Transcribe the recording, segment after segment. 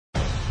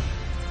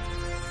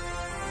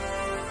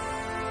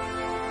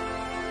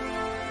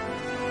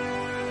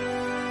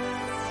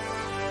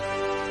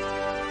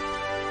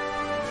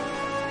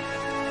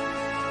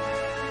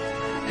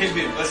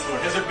Amen. Bless the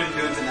Lord. How's everybody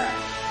doing tonight?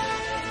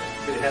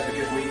 Did you have a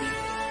good week?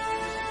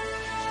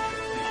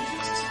 Thank you,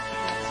 Jesus.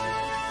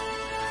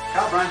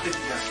 Kyle, Brian, thank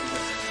you guys so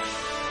much.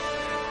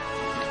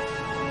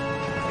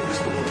 Hey, let's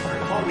go to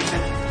prayer. Father, we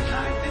thank you for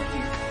tonight. Thank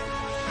you,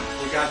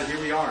 Lord God, that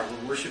here we are.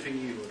 We're worshiping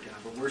you, Lord God.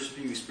 We're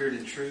worshiping you in spirit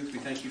and truth. We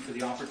thank you for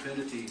the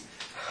opportunity,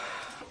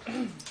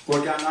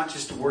 Lord God, not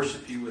just to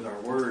worship you with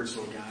our words,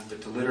 Lord God, but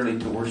to literally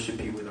to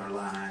worship you with our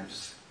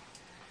lives.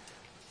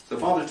 So,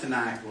 Father,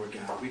 tonight, Lord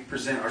God, we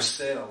present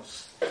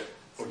ourselves,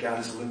 Lord God,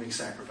 as a living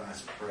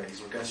sacrifice of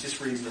praise. Lord God, it's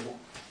just reasonable.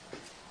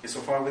 And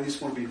so, Father, we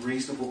just want to be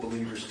reasonable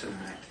believers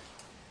tonight.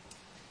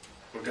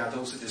 Lord God,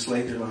 those that just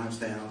laid their lives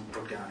down,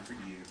 Lord God, for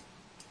you.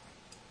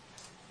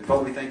 And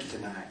Father, we thank you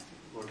tonight,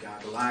 Lord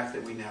God, the life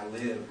that we now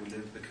live, we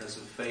live because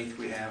of faith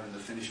we have in the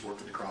finished work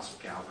of the cross of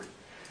Calvary.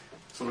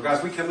 So, Lord God,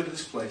 as we come into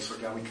this place,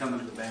 Lord God, we come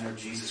under the banner of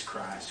Jesus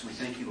Christ. And we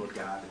thank you, Lord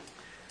God,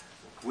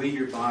 that we,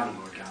 your body,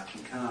 Lord God,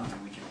 can come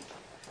and we can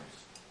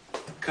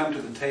come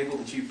to the table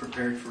that you've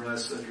prepared for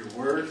us of your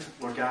word,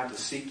 Lord God, to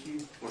seek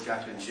you, Lord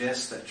God, to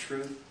ingest that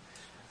truth,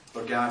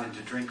 Lord God, and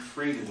to drink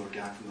freely, Lord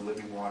God, from the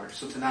living water.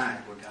 So tonight,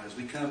 Lord God, as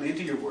we come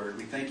into your word,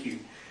 we thank you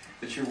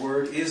that your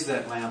word is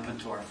that lamp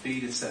unto our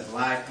feet. It's that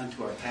light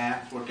unto our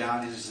path, Lord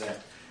God. It is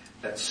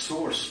that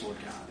source, Lord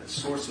God, that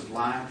source of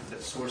life,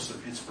 that source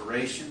of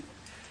inspiration.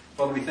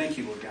 Father, we thank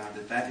you, Lord God,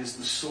 that is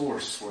the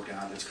source, Lord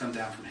God, that's come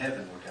down from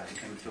heaven, Lord God, to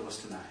come and fill us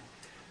tonight.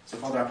 So,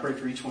 Father, I pray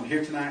for each one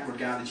here tonight, Lord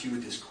God, that you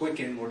would just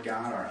quicken, Lord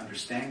God, our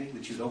understanding,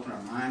 that you would open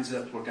our minds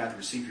up, Lord God, to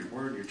receive your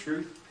word, your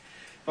truth.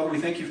 Father, we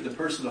thank you for the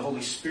person of the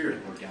Holy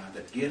Spirit, Lord God,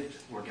 that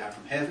gift, Lord God,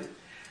 from heaven.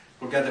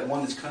 Lord God, that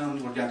one that's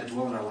come, Lord God, to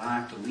dwell in our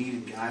life, to lead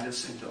and guide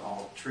us into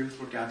all truth,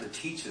 Lord God, to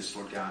teach us,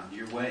 Lord God,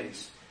 your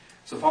ways.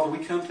 So, Father,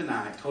 we come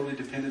tonight totally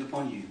dependent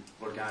upon you,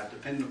 Lord God,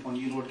 dependent upon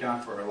you, Lord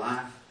God, for our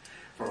life,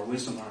 for our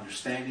wisdom, our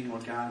understanding,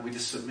 Lord God. We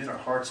just submit our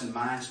hearts and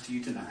minds to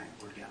you tonight,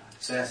 Lord God.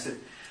 Just ask that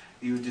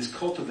you would just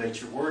cultivate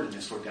your word in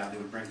this, Lord God, that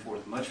would bring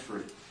forth much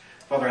fruit.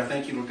 Father, I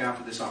thank you, Lord God,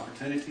 for this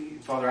opportunity.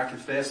 Father, I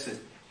confess that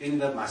in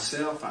and of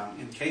myself, I'm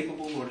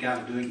incapable, Lord God,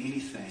 of doing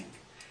anything.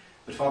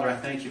 But Father, I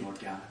thank you,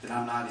 Lord God, that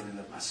I'm not in and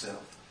of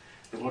myself.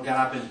 That, Lord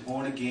God, I've been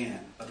born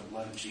again by the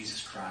blood of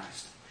Jesus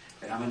Christ.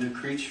 That I'm a new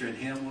creature in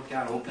him, Lord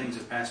God. Old things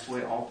have passed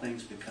away, all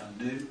things become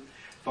new.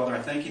 Father,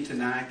 I thank you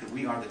tonight that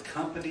we are the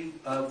company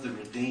of the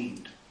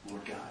redeemed,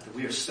 Lord God. That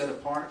we are set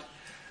apart,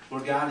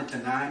 Lord God, and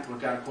tonight,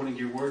 Lord God, according to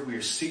your word, we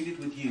are seated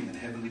with you in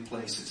heavenly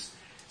places.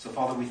 So,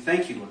 Father, we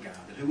thank you, Lord God,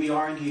 that who we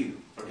are in you,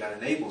 Lord God,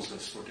 enables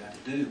us, Lord God,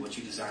 to do what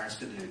you desire us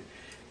to do.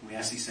 And we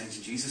ask these things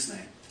in Jesus'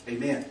 name.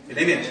 Amen. And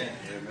amen.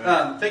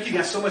 Amen. Thank you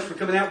guys so much for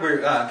coming out.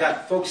 We've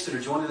got folks that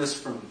are joining us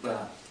from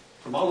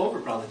all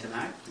over probably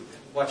tonight,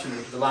 watching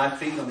the live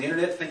feed on the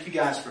internet. Thank you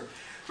guys for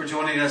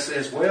joining us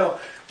as well.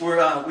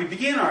 We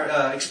began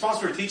our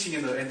expository teaching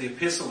in the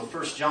epistle of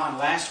 1 John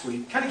last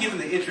week, kind of giving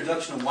the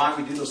introduction on why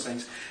we do those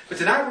things. But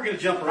tonight we're going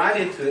to jump right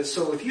into it.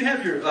 So if you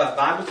have your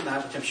Bible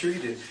tonight, which I'm sure you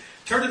do,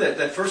 turn to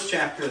that first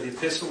chapter of the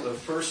epistle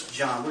of 1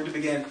 John. We're going to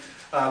begin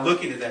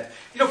looking at that.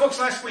 You know, folks,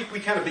 last week we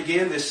kind of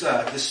began this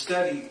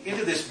study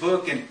into this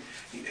book, and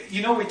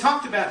you know, we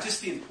talked about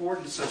just the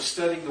importance of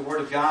studying the Word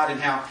of God and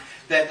how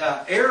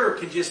that error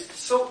can just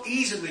so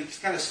easily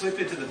kind of slip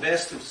into the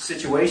best of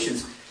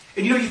situations.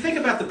 And you know, you think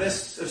about the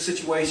best of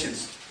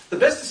situations. The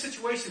best of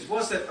situations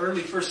was that early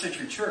first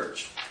century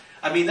church.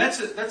 I mean, that's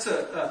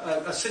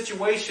a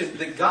situation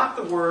that got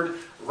the Word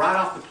right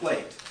off the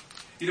plate.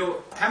 You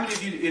know, how many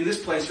of you in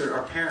this place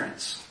are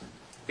parents?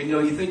 And you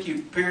know, you think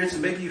you parents,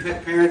 and maybe you've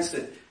had parents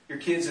that your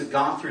kids have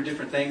gone through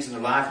different things in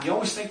their life. And you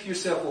always think to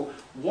yourself, well,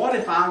 what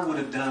if I would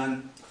have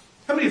done,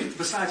 how many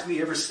besides me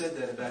ever said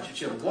that about your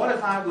children? What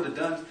if I would have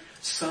done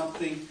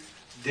something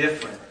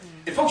different?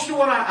 And folks, you know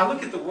what? I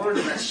look at the Word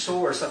in that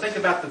source. I think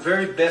about the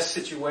very best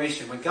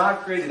situation. When God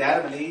created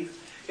Adam and Eve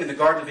in the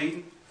Garden of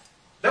Eden,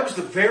 that was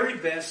the very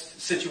best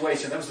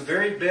situation. That was the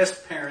very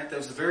best parent. That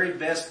was the very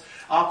best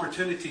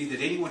opportunity that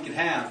anyone could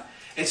have.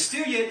 And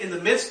still yet, in the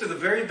midst of the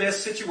very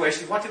best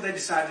situation, what did they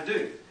decide to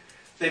do?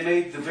 They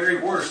made the very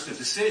worst of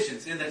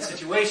decisions in that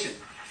situation.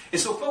 And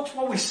so, folks,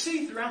 what we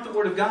see throughout the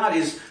Word of God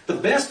is the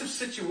best of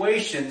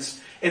situations,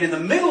 and in the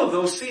middle of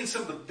those, seeing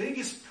some of the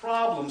biggest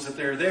problems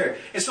that are there.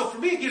 And so, for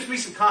me, it gives me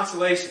some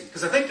consolation,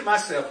 because I think to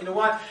myself, you know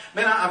what?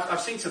 Man, I've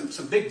seen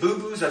some big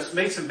boo-boos, I've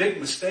made some big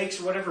mistakes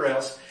or whatever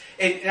else.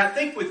 And I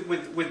think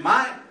with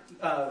my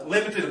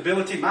limited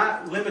ability,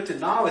 my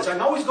limited knowledge, I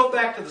can always go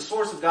back to the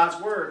source of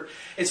God's Word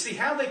and see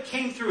how they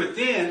came through it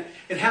then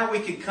and how we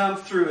can come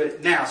through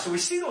it now. So we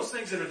see those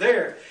things that are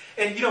there.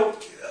 And, you know,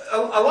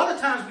 a lot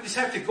of times we just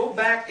have to go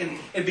back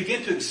and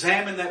begin to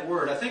examine that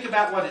Word. I think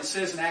about what it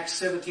says in Acts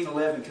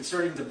 17:11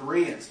 concerning the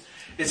Bereans.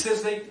 It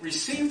says they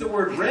received the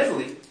Word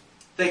readily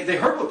They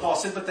heard what Paul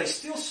said, but they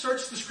still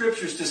searched the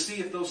Scriptures to see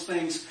if those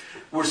things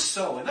were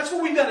so. And that's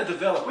what we've got to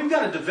develop. We've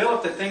got to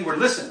develop that thing where,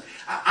 listen,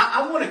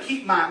 I want to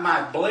keep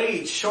my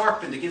blade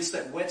sharpened against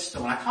that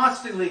whetstone. I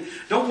constantly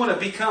don't want to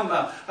become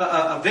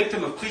a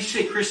victim of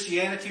cliche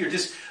Christianity, or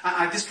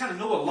I just kind of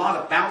know a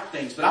lot about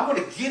things. But I want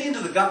to get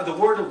into the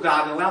Word of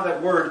God and allow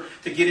that Word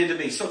to get into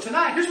me. So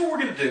tonight, here's what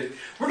we're going to do.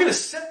 We're going to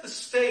set the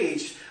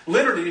stage,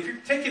 literally, if you're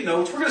taking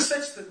notes, we're going to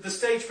set the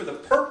stage for the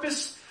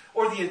purpose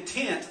or the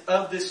intent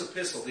of this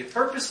epistle. The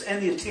purpose and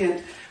the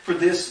intent for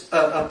this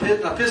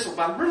epistle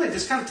by really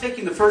just kind of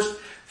taking the first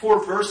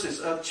 4 verses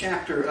of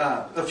chapter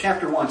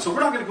 1. So we're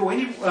not going to go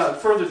any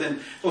further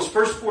than those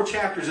first 4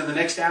 chapters in the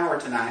next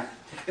hour tonight.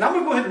 And I'm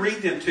going to go ahead and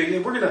read them to you,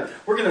 and we're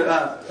going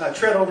to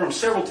tread over them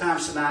several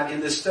times tonight in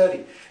this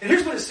study. And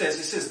here's what it says.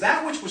 It says,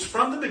 "That which was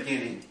from the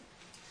beginning,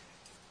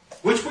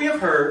 which we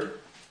have heard,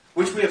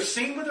 which we have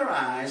seen with our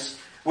eyes,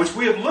 which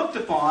we have looked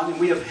upon, and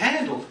we have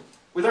handled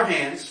with our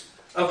hands,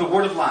 of the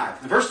word of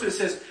life." The verse 2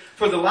 says,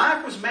 "For the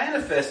life was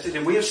manifested,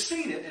 and we have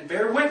seen it, and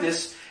bear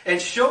witness, and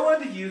show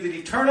unto you that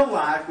eternal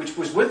life which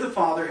was with the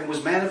Father, and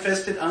was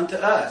manifested unto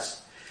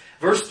us."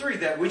 Verse 3,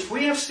 "That which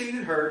we have seen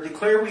and heard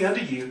declare we unto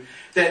you,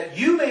 that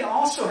you may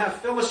also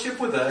have fellowship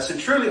with us, and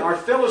truly our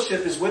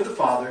fellowship is with the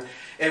Father,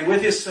 and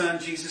with His Son,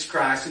 Jesus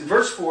Christ." And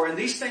verse 4, "And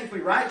these things we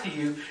write to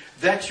you,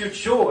 that your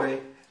joy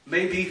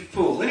may be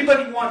full."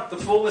 Anybody want the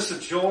fullness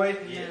of joy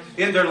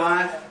in their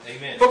life?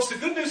 Amen. Folks, the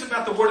good news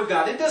about the Word of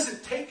God, it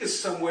doesn't take us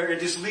somewhere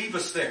and just leave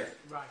us there.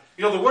 Right.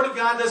 You know, the Word of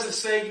God doesn't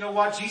say, you know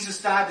what, Jesus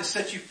died to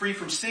set you free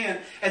from sin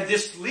and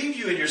just leave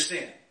you in your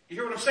sin. You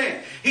hear what I'm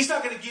saying? He's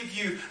not going to give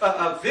you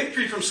a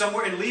victory from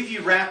somewhere and leave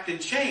you wrapped in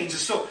chains.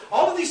 And so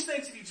all of these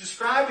things that he's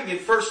describing in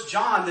 1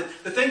 John,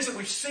 the things that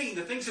we've seen,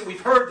 the things that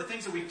we've heard, the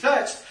things that we've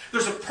touched,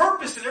 there's a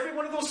purpose in every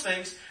one of those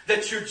things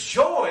that your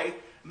joy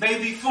may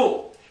be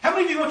full. How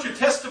many of you want your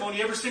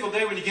testimony every single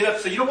day when you get up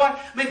and say, you know what?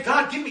 Man,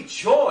 God, give me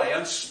joy,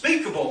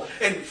 unspeakable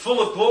and full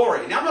of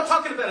glory. Now, I'm not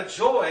talking about a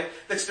joy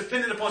that's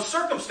dependent upon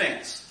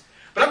circumstance.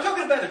 But I'm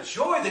talking about a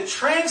joy that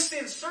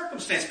transcends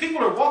circumstance.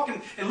 People are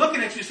walking and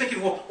looking at you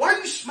thinking, well, why are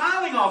you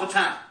smiling all the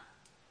time?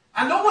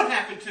 I know what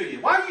happened to you.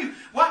 Why do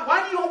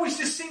you always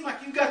just seem like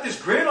you've got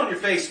this grin on your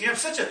face and you have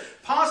such a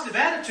positive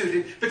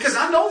attitude? Because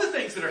I know the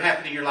things that are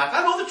happening in your life.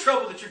 I know the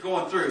trouble that you're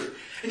going through.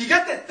 And you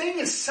got that thing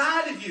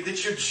inside of you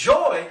that your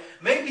joy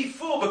may be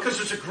full because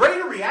there's a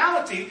greater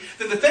reality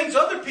than the things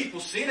other people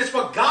see. And it's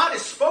what God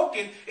has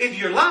spoken into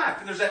your life.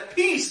 And there's that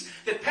peace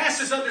that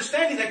passes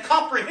understanding, that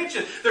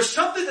comprehension. There's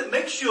something that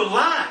makes you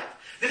alive.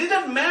 That it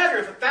doesn't matter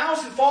if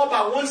 1,000 fall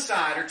by one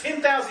side or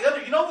 10,000 the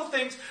other. You know the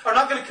things are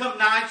not going to come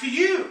nigh to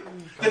you.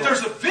 That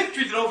there's a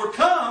victory that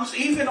overcomes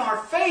even our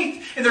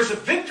faith. And there's a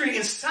victory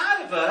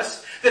inside of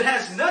us that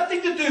has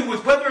nothing to do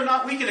with whether or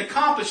not we can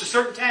accomplish a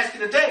certain task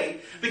in a day.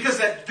 Because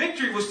that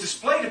victory was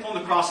displayed upon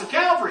the cross of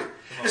Calvary.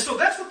 And so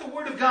that's what the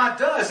Word of God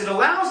does. It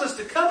allows us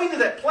to come into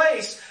that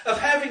place of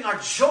having our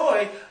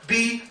joy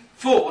be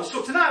full. And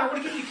so tonight I want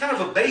to give you kind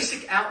of a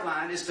basic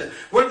outline as to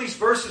where these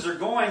verses are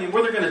going and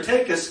where they're going to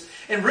take us.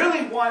 And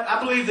really what I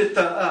believe that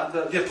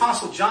the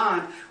Apostle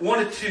John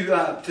wanted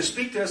to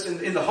speak to us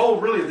in the whole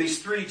really of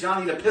these 3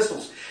 Johnny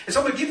epistles. And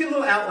so I'm going to give you a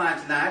little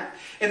outline tonight.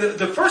 And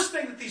the first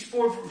thing that these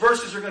 4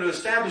 verses are going to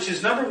establish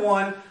is, number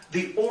 1,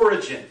 the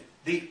origin.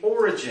 The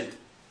origin.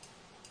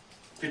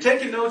 If you're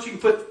taking notes, you can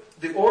put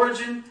the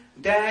origin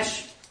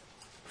dash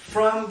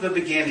from the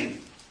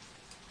beginning.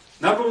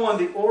 Number 1,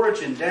 the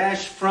origin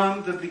dash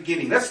from the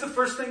beginning. That's the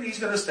first thing that he's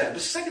going to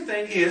establish. The second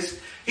thing is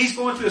he's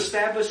going to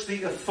establish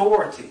the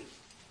authority.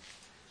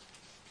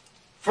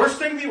 First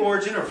thing, the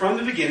origin, or from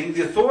the beginning.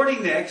 The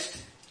authority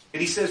next. And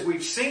he says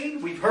we've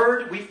seen, we've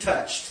heard, we've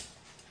touched.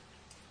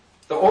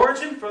 The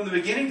origin, from the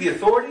beginning. The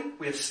authority,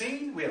 we have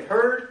seen, we have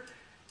heard,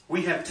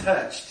 we have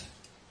touched.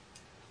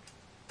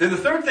 Then the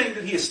third thing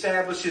that he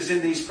establishes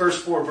in these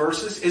first 4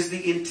 verses is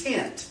the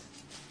intent.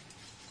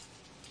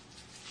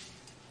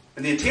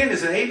 And the intent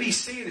is an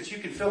ABC that you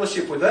can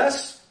fellowship with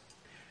us.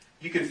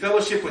 You can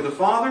fellowship with the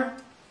Father.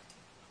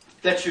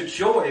 That your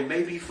joy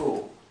may be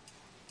full.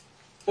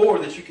 Or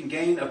that you can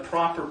gain a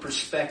proper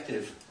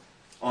perspective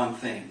on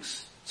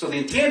things. So the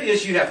intent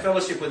is you have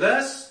fellowship with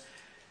us.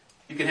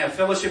 You can have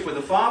fellowship with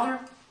the Father.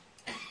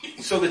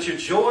 So that your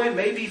joy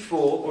may be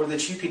full. Or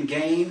that you can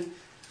gain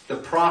the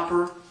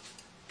proper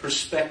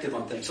perspective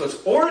on things. So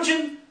it's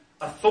origin,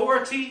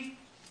 authority,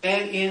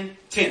 and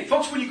intent.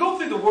 Folks, when you go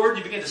through the Word,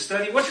 you begin to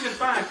study, what you're going to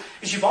find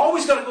is you've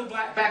always got to go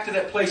back to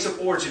that place of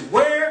origin.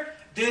 Where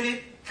did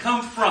it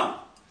come from?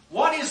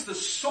 What is the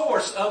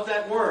source of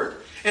that Word?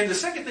 And the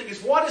second thing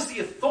is, what is the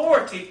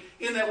authority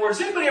in that Word? Has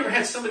anybody ever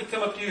had somebody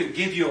come up to you and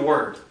give you a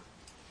word?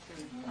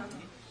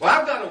 Well,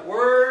 I've got a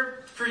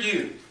word for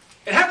you.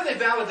 And how do they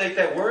validate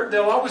that word?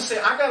 They'll always say,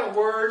 I got a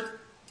word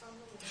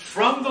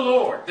from the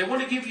Lord. They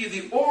want to give you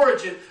the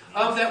origin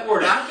of that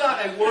word. I've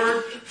got a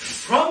word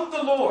from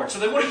the Lord. So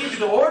they want to give you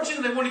the origin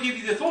and they want to give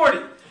you the authority.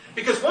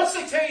 Because once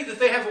they tell you that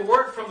they have a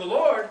word from the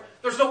Lord,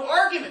 there's no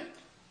argument.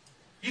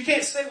 You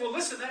can't say, well,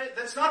 listen,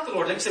 that's not the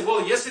Lord. They can say,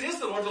 well, yes, it is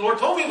the Lord. The Lord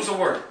told me it was a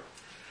word.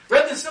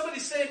 Rather than somebody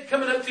somebody said,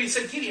 coming up to you and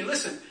said, Gideon,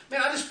 listen,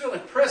 man, I just feel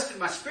impressed in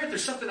my spirit.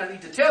 There's something I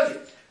need to tell you.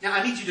 Now,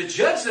 I need you to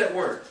judge that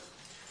word.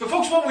 But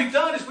folks, what we've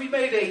done is we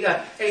made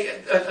an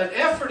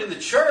effort in the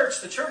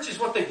church. The church is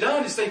what they've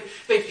done is they've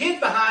hid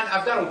behind,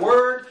 I've got a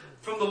word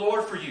from the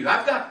Lord for you.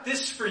 I've got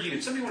this for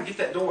you. Somebody want to get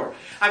that door.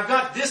 I've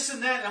got this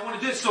and that, and I want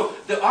to do it. So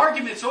the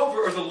argument's over,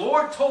 or the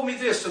Lord told me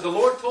this, or the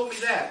Lord told me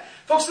that.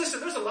 Folks, listen,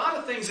 there's a lot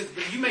of things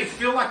that you may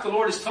feel like the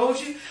Lord has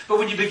told you, but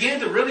when you begin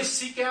to really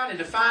seek out and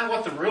define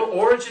what the real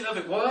origin of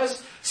it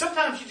was,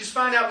 sometimes you just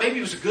find out maybe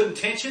it was a good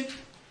intention.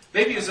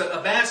 Maybe it was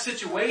a bad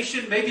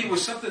situation. Maybe it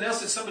was something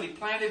else that somebody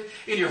planted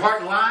in your heart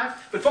and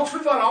life. But folks,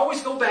 we've got to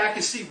always go back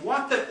and see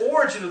what the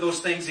origin of those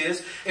things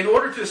is in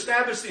order to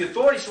establish the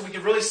authority so we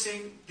can really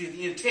see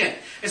the intent.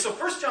 And so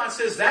 1 John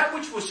says that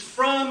which was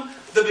from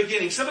the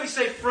beginning. Somebody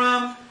say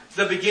from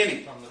the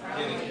beginning. From the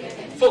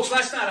beginning. Folks,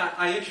 last night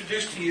I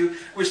introduced to you,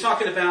 we were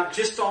talking about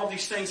just all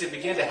these things that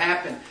began to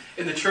happen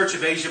in the church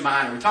of Asia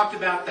Minor. We talked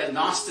about that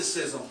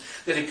Gnosticism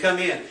that had come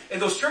in.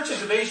 And those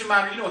churches of Asia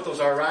Minor, you know what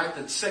those are, right?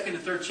 The 2nd and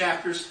 3rd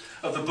chapters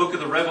of the book of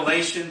the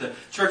Revelation, the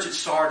church at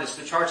Sardis,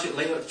 the church at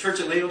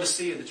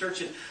Laodicea, the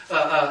church at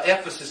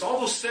Ephesus,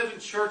 all those 7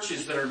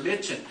 churches that are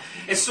mentioned.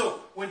 And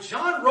so when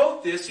John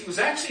wrote this, he was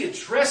actually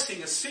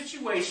addressing a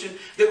situation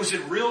that was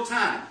in real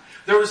time.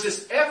 There was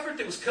this effort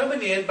that was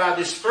coming in by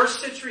this first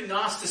century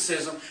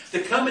Gnosticism to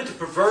come in to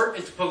pervert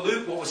and to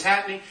pollute what was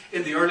happening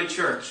in the early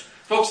church.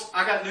 Folks,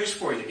 I got news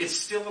for you. It's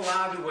still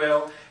alive and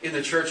well in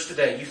the church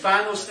today. You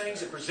find those things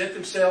that present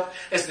themselves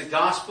as the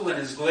gospel, and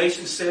as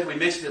Galatians said, we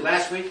mentioned it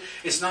last week,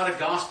 it's not a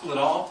gospel at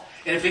all.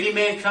 And if any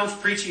man comes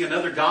preaching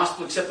another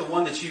gospel except the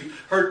one that you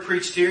heard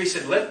preached here, he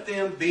said, let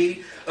them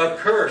be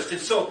accursed.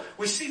 And so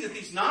we see that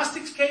these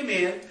Gnostics came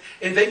in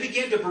and they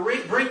began to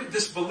bring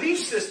this belief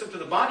system to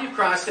the body of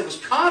Christ that was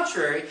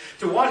contrary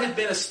to what had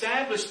been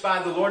established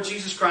by the Lord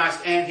Jesus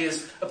Christ and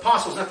His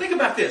apostles. Now think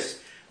about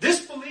this.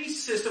 This belief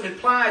system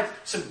implied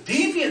some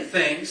deviant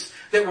things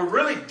that were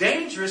really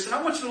dangerous, and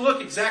I want you to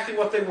look exactly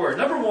what they were.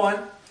 Number one,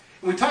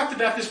 and we talked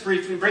about this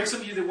briefly, bring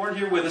some of you that weren't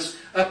here with us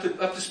up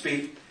to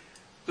speed.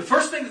 The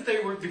first thing that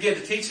they began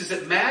to teach is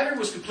that matter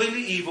was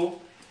completely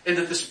evil and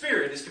that the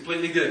spirit is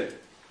completely good.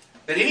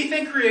 That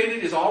anything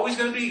created is always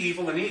going to be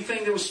evil and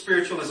anything that was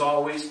spiritual is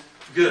always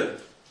good.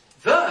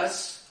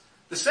 Thus,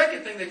 the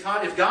second thing they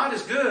taught, if God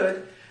is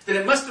good, then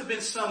it must have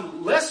been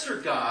some lesser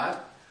God,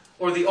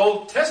 or the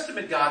Old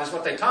Testament God is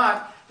what they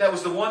taught, that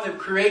was the one that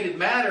created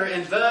matter,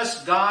 and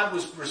thus God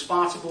was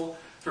responsible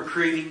for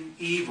creating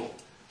evil.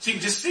 So you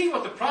can just see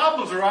what the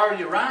problems are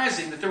already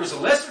arising, that there was a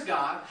lesser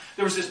God.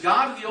 There was this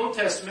God of the Old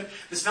Testament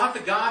that's not the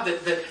God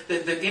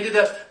that ended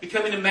up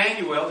becoming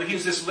Emmanuel. That he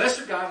was this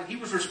lesser God and he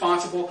was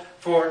responsible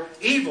for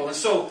evil. And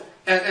so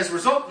as a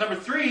result, number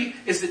 3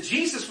 is that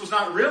Jesus was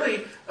not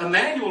really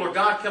Emmanuel or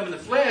God come in the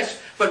flesh,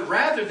 but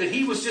rather that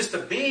he was just a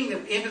being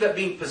that ended up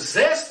being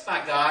possessed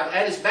by God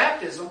at his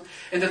baptism,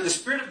 and that the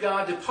Spirit of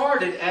God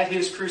departed at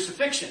his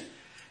crucifixion.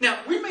 Now,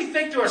 we may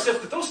think to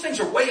ourselves that those things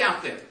are way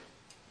out there.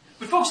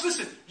 But folks,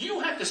 listen, you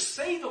don't have to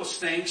say those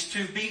things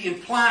to be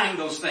implying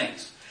those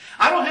things.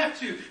 I don't have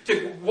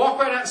to walk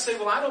right out and say,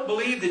 well, I don't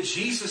believe that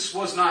Jesus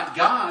was not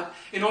God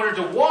in order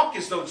to walk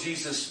as though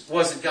Jesus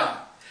wasn't God.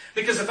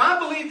 Because if I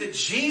believe that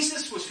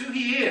Jesus was who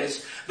He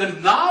is, the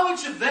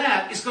knowledge of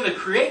that is going to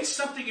create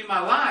something in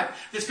my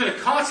life that's going to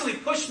constantly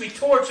push me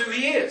towards who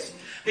He is.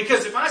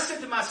 Because if I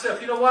said to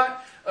myself, you know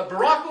what?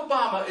 Barack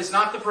Obama is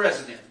not the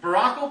president.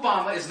 Barack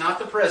Obama is not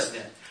the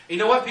president. You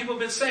know what? People have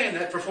been saying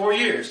that for 4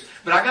 years.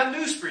 But I got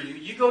news for you.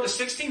 You go to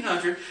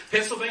 1600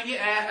 Pennsylvania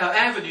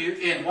Avenue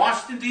in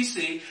Washington,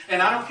 D.C.,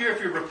 and I don't care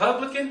if you're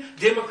Republican,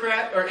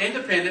 Democrat, or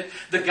Independent,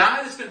 the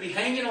guy that's going to be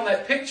hanging on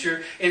that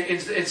picture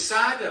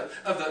inside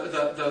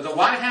of the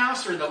White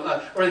House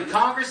or in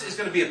Congress is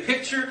going to be a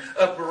picture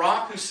of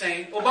Barack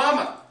Hussein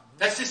Obama.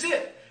 That's just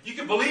it. You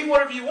can believe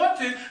whatever you want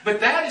to, but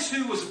that is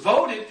who was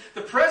voted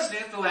the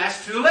president in the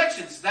last 2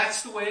 elections.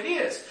 That's the way it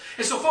is.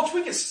 And so, folks,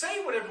 we can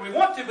say whatever we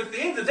want to, but at the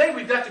end of the day,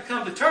 we've got to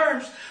come to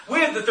terms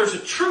with that there's a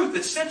truth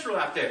that's central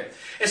out there.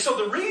 And so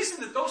the reason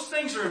that those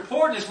things are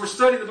important as we're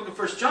studying the book of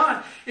 1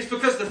 John is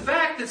because the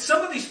fact that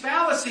some of these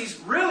fallacies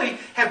really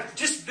have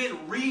just been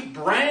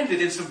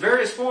rebranded in some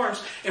various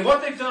forms. And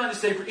what they've done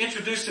is they've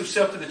introduced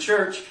themselves to the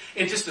church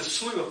in just a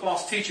slew of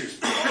false teachers.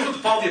 Here's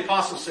what Paul the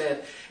Apostle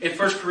said in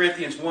 1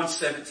 Corinthians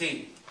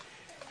 1:17.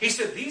 He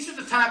said, these are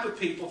the type of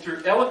people,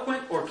 through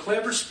eloquent or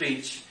clever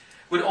speech,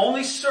 would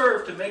only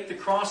serve to make the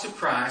cross of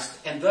Christ,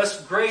 and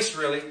thus grace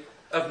really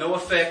of no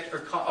effect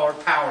or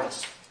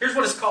powerless. Here's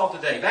what it's called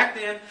today. Back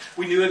then,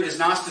 we knew it as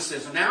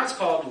Gnosticism. Now it's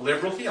called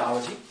liberal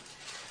theology.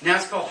 Now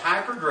it's called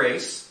hyper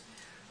grace.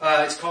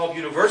 It's called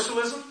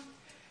universalism.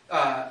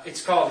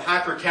 It's called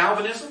hyper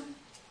Calvinism.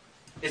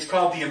 It's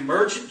called the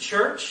emergent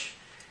church.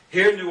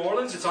 Here in New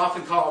Orleans, it's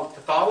often called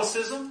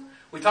Catholicism.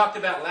 We talked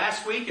about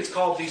last week, it's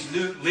called these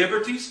new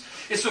liberties.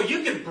 And so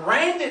you can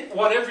brand it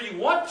whatever you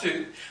want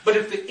to, but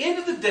at the end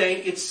of the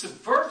day, it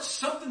subverts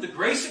something, the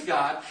grace of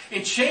God,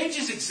 and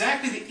changes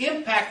exactly the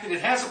impact that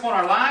it has upon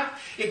our life.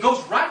 It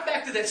goes right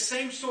back to that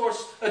same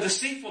source of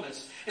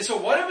deceitfulness. And so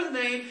whatever the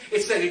name,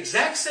 it's the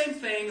exact same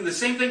thing, the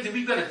same thing that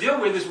we've got to deal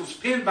with as was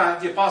penned by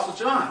the Apostle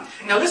John.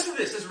 Now listen to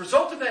this. As a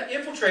result of that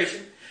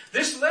infiltration,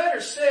 this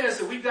letter says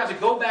that we've got to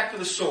go back to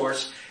the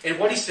source. And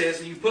what he says,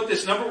 and you put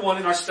this number one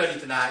in our study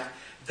tonight,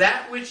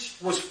 that which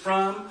was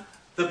from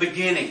the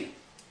beginning.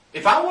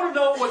 If I want to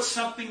know what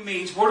something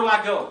means, where do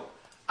I go?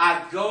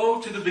 I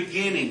go to the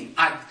beginning.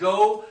 I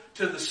go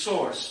to the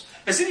source.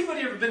 Has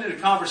anybody ever been in a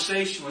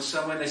conversation with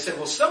someone and they said,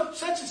 well,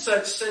 such and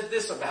such said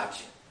this about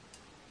you?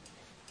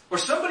 Or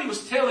somebody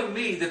was telling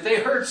me that they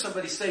heard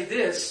somebody say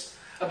this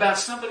about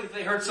somebody that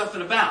they heard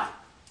something about.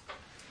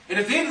 And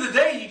at the end of the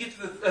day, you get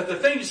to the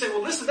thing, you say,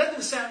 well, listen, that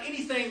didn't sound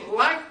anything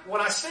like what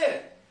I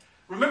said.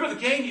 Remember the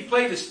game you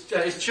played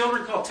as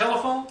children called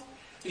telephone?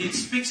 You'd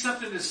speak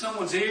something to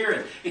someone's ear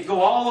and it'd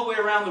go all the way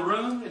around the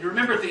room. And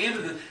remember at the end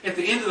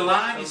of the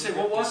line, you'd say,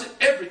 what was it?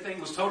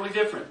 Everything was totally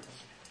different.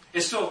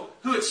 And so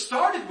who it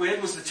started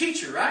with was the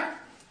teacher, right?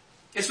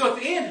 And so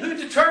at the end, who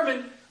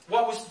determined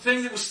what was the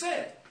thing that was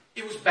said?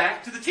 It was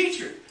back to the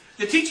teacher.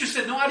 The teacher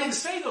said, no, I didn't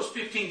say those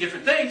 15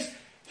 different things.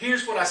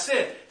 Here's what I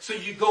said. So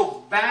you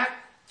go back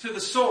to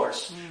the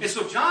source. And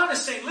so John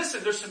is saying,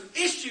 listen, there's some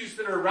issues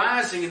that are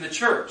arising in the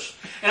church.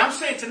 And I'm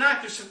saying tonight,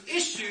 there's some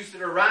issues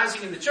that are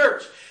arising in the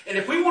church. And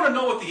if we want to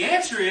know what the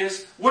answer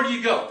is, where do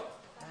you go?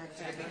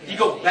 You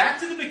go back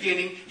to the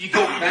beginning. You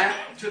go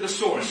back to the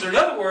source. So in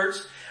other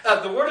words,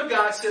 the Word of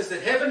God says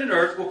that heaven and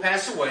earth will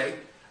pass away,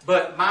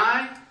 but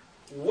my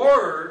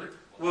Word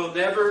will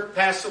never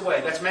pass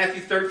away. That's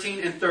Matthew 13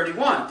 and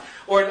 31.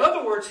 Or in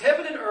other words,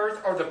 heaven and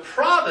earth are the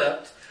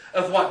product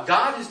of what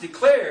God has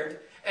declared,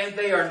 and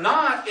they are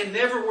not and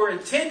never were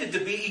intended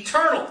to be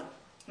eternal.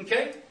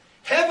 Okay?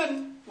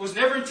 Heaven was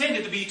never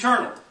intended to be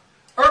eternal.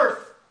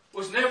 Earth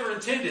was never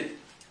intended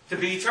to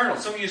be eternal.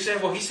 Some of you say,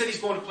 well, he said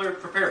he's going to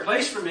prepare a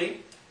place for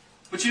me.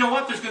 But you know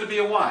what? There's going to be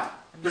a what?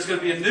 There's going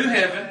to be a new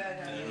heaven.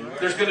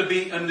 There's going to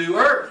be a new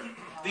earth.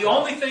 The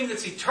only thing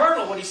that's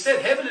eternal, when he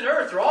said heaven and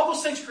earth, are all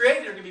those things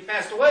created are going to be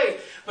passed away.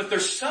 But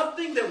there's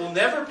something that will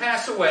never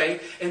pass away,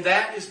 and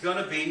that is going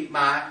to be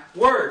my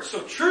Word. So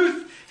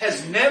truth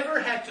has never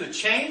had to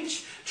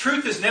change.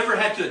 Truth has never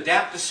had to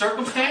adapt to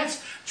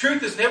circumstance.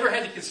 Truth has never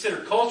had to consider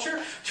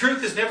culture.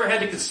 Truth has never had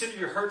to consider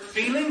your hurt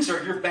feelings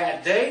or your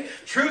bad day.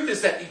 Truth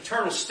is that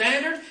eternal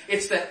standard.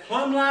 It's that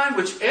plumb line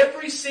which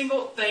every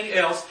single thing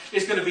else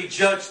is going to be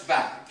judged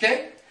by.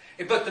 Okay?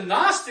 But the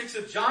Gnostics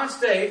of John's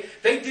day,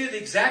 they did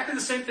exactly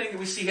the same thing that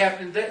we see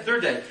happening in their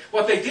day.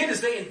 What they did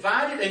is they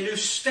invited a new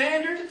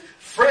standard,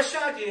 fresh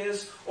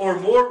ideas, or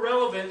more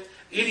relevant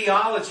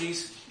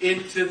ideologies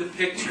into the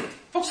picture.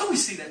 Folks, don't we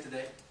see that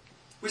today?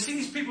 We see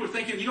these people are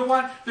thinking, you know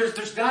what?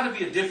 There's got to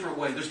be a different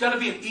way. There's got to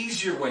be an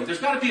easier way. There's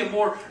got to be a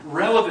more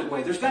relevant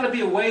way. There's got to be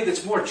a way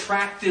that's more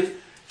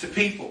attractive to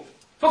people.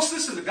 Folks,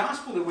 listen, the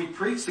gospel that we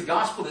preach, the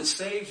gospel that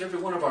saves every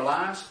one of our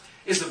lives,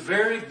 is a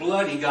very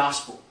bloody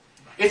gospel.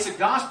 It's a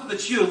gospel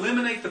that you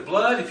eliminate the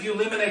blood, if you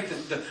eliminate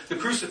the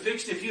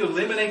crucifixion, if you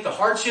eliminate the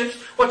hardships,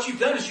 what you've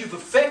done is you've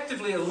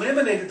effectively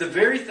eliminated the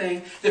very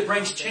thing that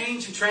brings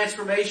change and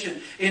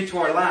transformation into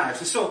our lives.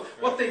 And so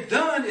what they've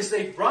done is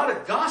they've brought a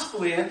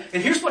gospel in,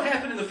 and here's what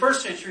happened in the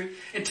first century,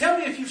 and tell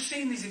me if you've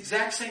seen these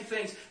exact same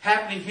things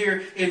happening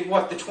here in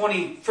the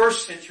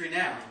 21st century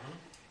now.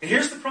 And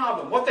here's the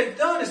problem. What they've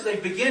done is they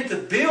begin to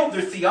build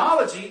their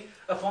theology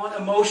upon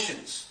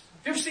emotions.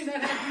 Have you ever seen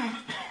that happen?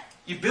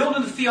 You build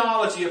a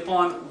theology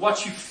upon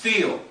what you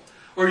feel,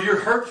 or your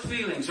hurt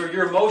feelings, or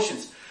your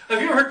emotions.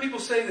 Have you ever heard people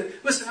say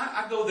that, listen,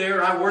 I go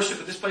there, I worship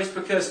at this place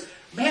because,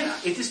 man,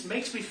 it just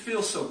makes me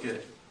feel so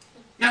good.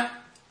 Now,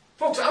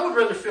 folks, I would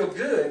rather feel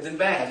good than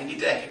bad any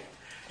day.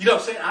 You know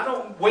what I'm saying? I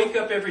don't wake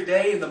up every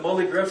day in the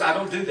moldy grubs. I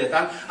don't do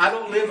that. I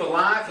don't live a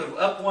life of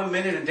up one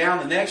minute and down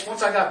the next.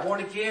 Once I got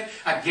born again,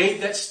 I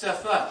gave that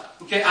stuff up.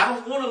 Okay? I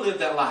don't want to live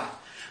that life.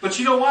 But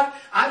you know what?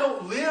 I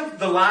don't live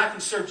the life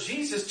and serve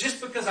Jesus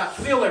just because I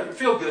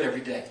feel good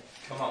every day.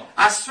 Come on.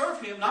 I serve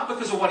Him not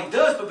because of what He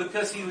does, but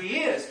because who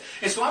He is.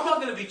 And so I'm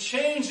not going to be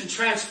changed and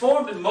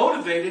transformed and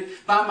motivated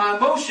by my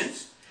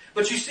emotions.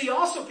 But you see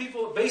also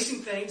people basing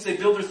things, they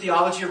build their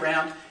theology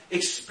around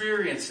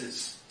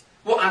experiences.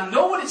 Well, I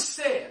know what it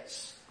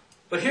says,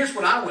 but here's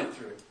what I went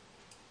through.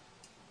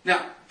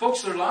 Now,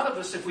 folks, there are a lot of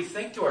us, if we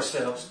think to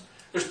ourselves,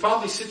 there's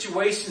probably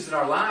situations in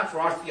our life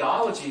where our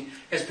theology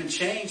has been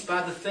changed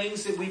by the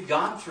things that we've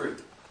gone through.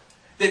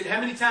 That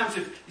how many times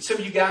have some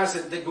of you guys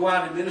that go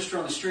out and minister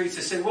on the streets,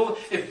 they say, well,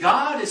 if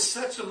God is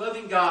such a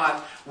loving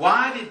God,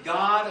 why did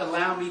God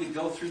allow me to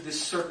go through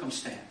this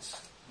circumstance?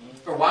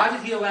 Or why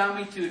did He allow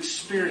me to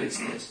experience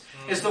this?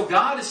 As though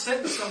God is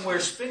sitting somewhere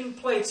spinning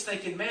plates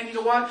thinking, man, you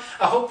know what?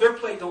 I hope their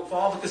plate don't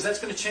fall because that's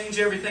going to change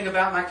everything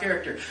about my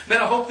character.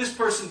 Man, I hope this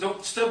person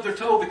don't stub their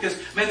toe because,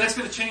 man, that's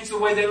going to change the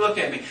way they look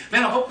at me.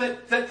 Man, I hope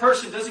that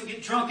person doesn't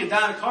get drunk and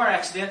die in a car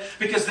accident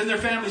because then their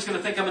family's going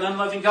to think I'm an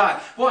unloving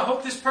God. Boy, I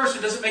hope this person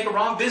doesn't make a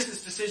wrong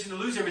business decision to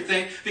lose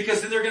everything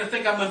because then they're going to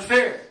think I'm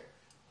unfair.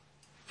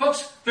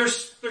 Folks,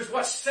 there's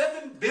what,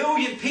 7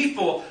 billion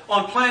people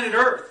on planet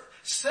Earth.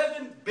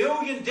 7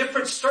 billion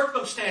different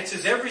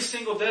circumstances every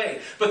single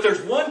day. But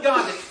there's one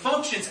God that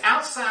functions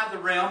outside the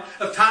realm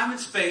of time and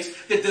space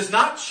that does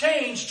not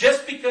change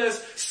just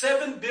because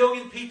 7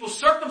 billion people's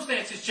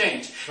circumstances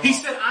change. He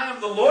said, I am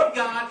the Lord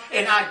God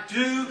and I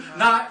do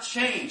not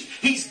change.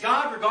 He's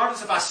God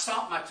regardless if I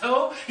stomp my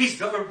toe. He's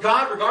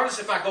God regardless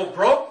if I go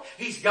broke.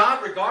 He's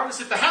God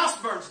regardless if the house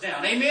burns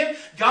down. Amen?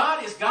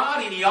 God is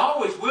God and He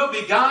always will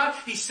be God.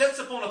 He sits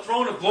upon a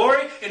throne of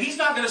glory and He's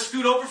not going to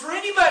scoot over for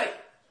anybody.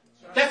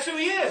 That's who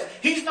He is.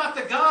 He's not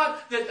the God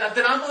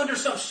that I'm under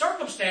some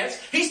circumstance.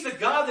 He's the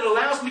God that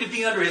allows me to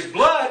be under His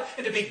blood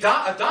and to be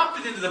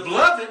adopted into the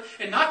beloved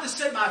and not to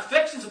set my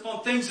affections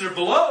upon things that are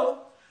below,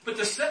 but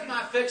to set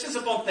my affections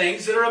upon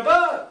things that are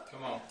above.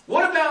 Come on.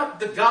 What about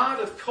the God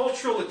of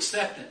cultural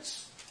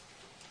acceptance?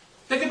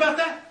 Think about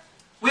that.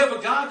 We have a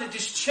God that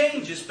just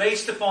changes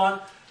based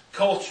upon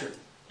culture.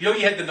 You know,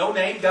 you had the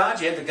no-name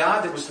gods. You had the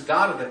God that was the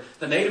God of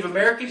the Native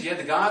Americans. You had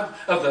the God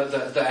of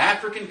the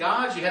African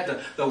gods. You had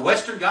the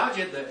Western gods.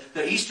 You had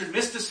the Eastern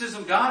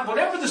mysticism God.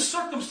 Whatever the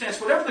circumstance,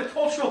 whatever the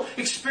cultural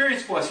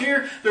experience was.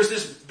 Here, there's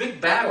this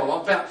big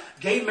battle about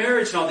gay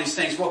marriage and all these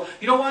things. Well,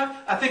 you know what?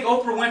 I think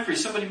Oprah Winfrey,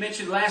 somebody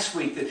mentioned last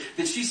week,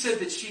 that she said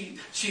that she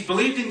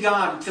believed in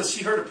God until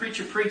she heard a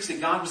preacher preach that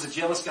God was a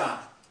jealous God.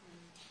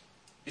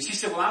 And she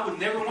said, well, I would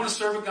never want to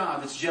serve a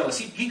God that's jealous.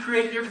 He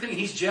created everything and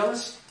He's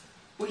jealous.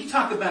 Well, you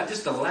talk about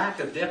just the lack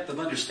of depth of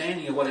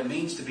understanding of what it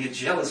means to be a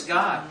jealous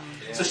God.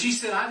 Yeah. So she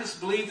said, I just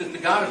believe that the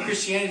God of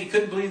Christianity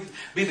couldn't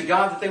be the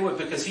God that they would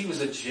because He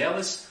was a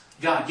jealous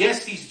God.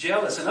 Yes, He's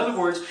jealous. In other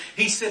words,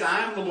 He said,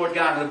 I am the Lord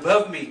God, and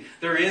above me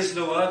there is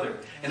no other.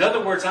 In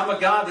other words, I'm a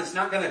God that's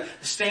not going to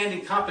stand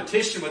in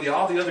competition with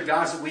all the other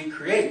gods that we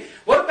create.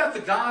 What about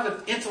the God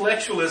of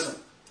intellectualism?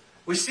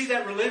 We see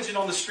that religion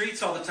on the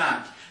streets all the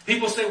time.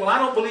 People say, well, I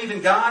don't believe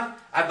in God,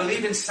 I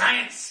believe in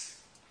science.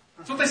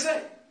 That's what they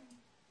say.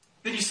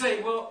 Then you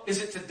say, well, is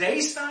it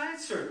today's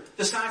science or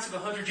the science of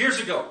 100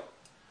 years ago?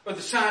 Or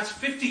the science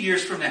 50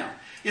 years from now?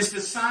 Is the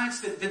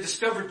science that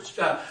discovered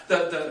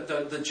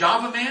the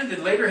Java man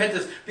that later had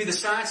to be the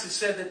science that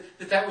said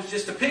that was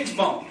just a pig's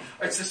bone?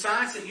 Or it's the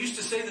science that used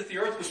to say that the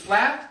earth was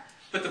flat,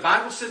 but the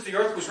Bible says the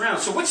earth was round.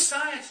 So which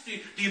science do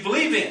you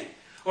believe in?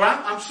 Or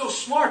I'm so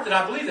smart that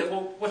I believe that.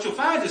 Well, what you'll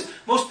find is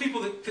most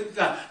people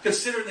that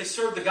consider they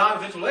serve the God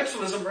of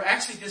intellectualism are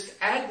actually just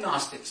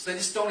agnostics. They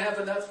just don't have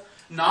enough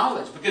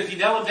knowledge. Because if you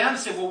nail them down and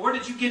say, well, where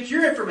did you get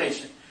your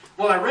information?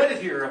 Well, I read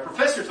it here. A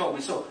professor told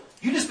me. So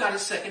you just got it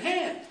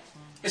secondhand.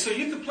 And so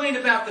you complain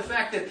about the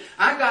fact that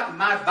I got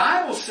my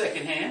Bible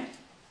secondhand,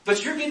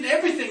 but you're getting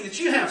everything that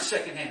you have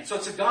secondhand. So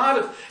it's a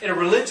God and a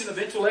religion of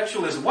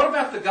intellectualism. What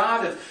about the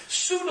God of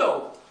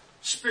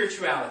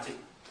pseudo-spirituality?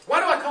 Why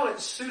do I call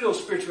it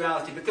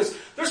pseudo-spirituality? Because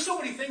there's so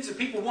many things that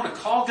people want to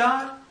call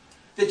God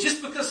that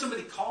just because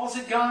somebody calls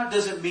it God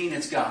doesn't mean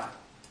it's God.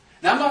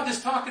 Now, I'm not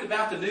just talking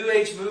about the New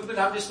Age movement.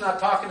 I'm just not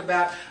talking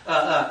about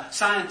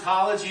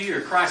Scientology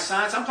or Christ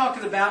Science. I'm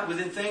talking about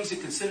within things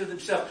that consider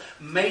themselves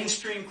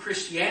mainstream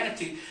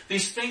Christianity,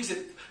 these things that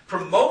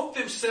promote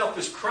themselves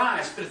as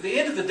Christ, but at the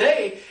end of the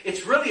day,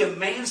 it's really a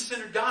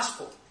man-centered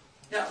gospel.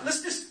 Now,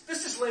 let's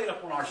just lay it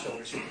up on our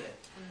shoulders here today.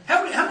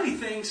 How many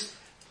things,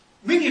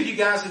 many of you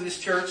guys in this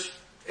church,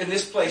 in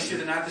this place here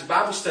tonight, this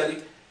Bible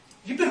study,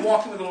 you've been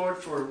walking with the Lord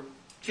for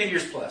 10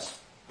 years plus.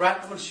 Right?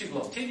 I'm going to shoot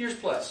low. 10 years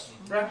plus.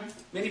 Right?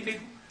 Many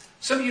people.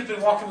 Some of you have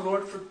been walking with the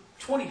Lord for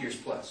 20 years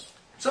plus.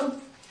 Some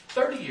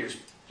 30 years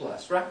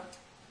plus. Right?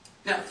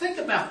 Now, think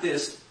about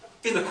this.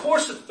 In the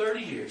course of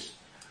 30 years,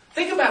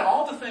 think about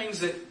all the things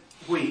that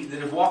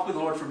have walked with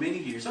the Lord for many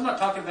years. I'm not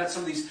talking about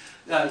some of these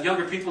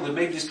younger people that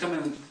maybe just come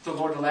in to the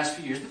Lord in the last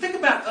few years. But think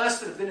about us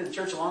that have been in the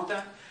church a long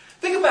time.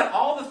 Think about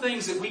all the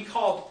things that we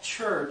called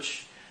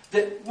church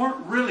that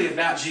weren't really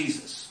about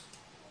Jesus.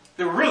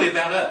 They were really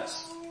about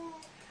us.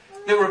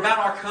 They were about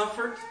our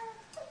comfort.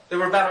 They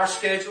were about our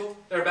schedule.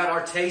 They were about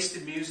our taste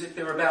in music.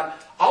 They were about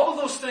all of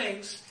those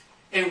things.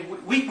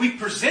 And we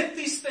present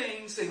these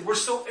things and we're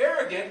so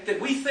arrogant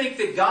that we think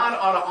that God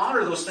ought to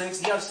honor those things.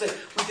 And He ought to say,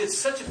 we did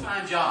such a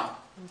fine job.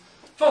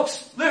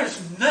 Folks,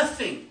 there's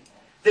nothing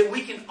that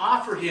we can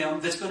offer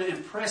Him that's going to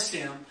impress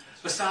Him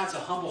besides a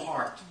humble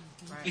heart.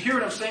 Right. You hear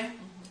what I'm saying?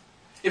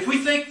 If we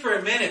think for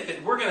a minute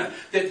that we're going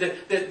to,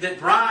 that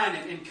Brian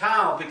and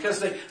Kyle,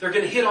 because they're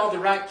going to hit all the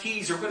right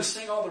keys, or going to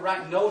sing all the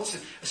right notes,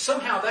 and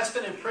somehow that's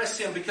going to impress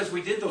Him because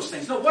we did those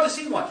things. No, what does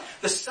He want?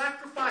 The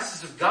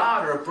sacrifices of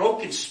God are a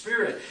broken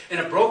spirit and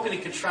a broken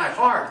and contrite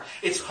heart.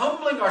 It's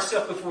humbling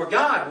ourselves before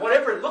God,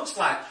 whatever it looks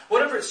like,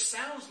 whatever it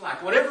sounds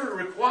like, whatever it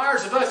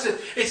requires of us.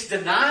 It's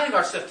denying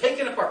ourselves,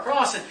 taking up our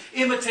cross and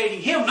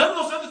imitating Him. None of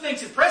those other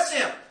things impress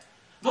Him.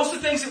 Most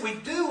of the things that we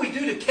do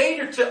to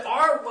cater to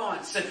our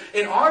wants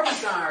and our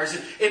desires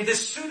and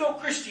this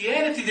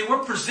pseudo-Christianity that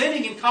we're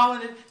presenting and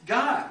calling it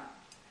God.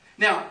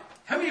 Now,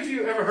 how many of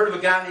you have ever heard of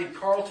a guy named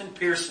Carlton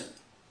Pearson?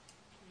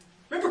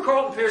 Remember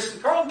Carlton Pearson?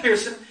 Carlton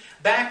Pearson,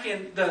 back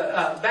in the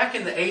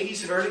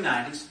 80s and early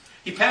 90s,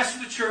 he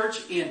pastored a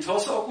church in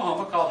Tulsa,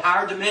 Oklahoma called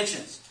Higher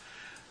Dimensions.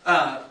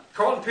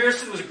 Carlton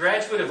Pearson was a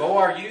graduate of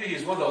ORU. He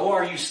was one of the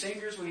ORU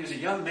singers when he was a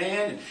young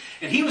man.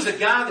 And he was a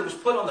guy that was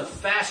put on the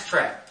fast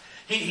track.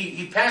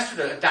 He pastored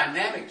a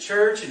dynamic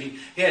church, and he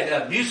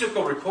had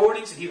musical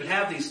recordings, and he would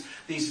have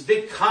these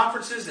big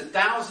conferences that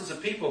thousands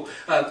of people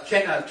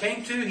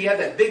came to. He had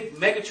that big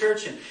mega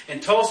church in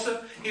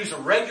Tulsa. He was a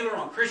regular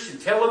on Christian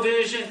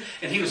television,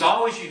 and he was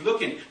always, you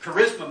look in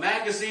Charisma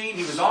magazine,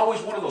 he was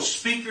always one of those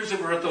speakers that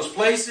were at those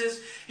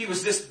places. He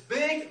was this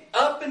big,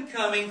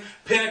 up-and-coming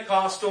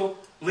Pentecostal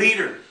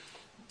leader.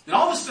 And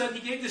all of a sudden,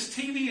 he gave this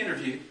TV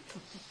interview.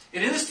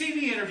 And in this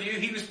TV interview,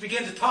 he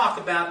began to talk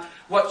about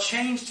what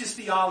changed his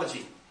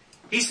theology.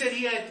 He said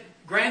he had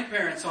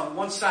grandparents on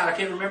one side, I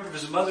can't remember if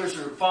it was mother's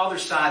or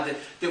father's side,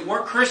 that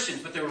weren't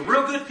Christians, but they were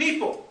real good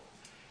people.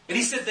 And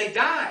he said they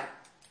died.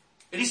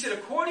 And he said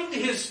according to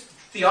his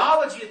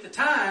theology at the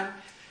time,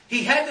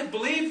 he had to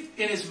believe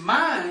in his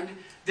mind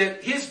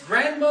that his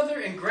grandmother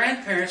and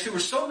grandparents, who were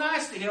so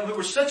nice to him, who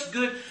were such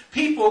good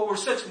people, were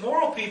such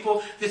moral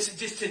people, that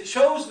just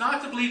chose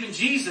not to believe in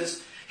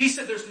Jesus. He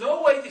said there's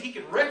no way that he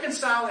could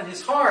reconcile in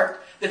his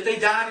heart that they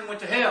died and went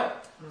to hell.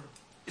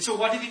 And so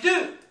what did he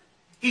do?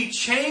 He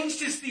changed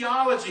his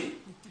theology.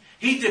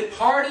 He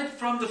departed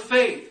from the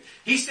faith.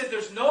 He said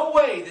there's no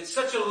way that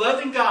such a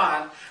loving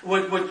God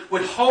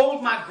would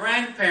hold my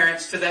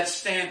grandparents to that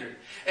standard.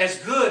 As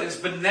good, as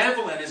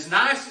benevolent, as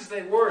nice as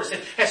they were,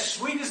 as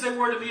sweet as they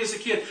were to me as a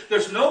kid,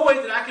 there's no way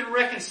that I can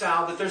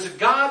reconcile that there's a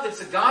God that's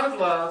a God of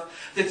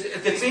love,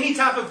 that's any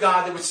type of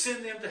God that would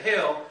send them to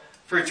hell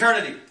for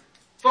eternity.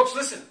 Folks,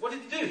 listen, what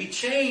did he do? He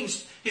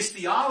changed his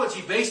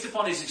theology based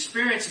upon his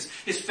experiences,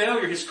 his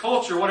failure, his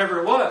culture, whatever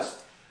it was.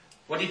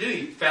 What did he do?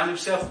 He found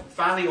himself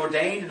finally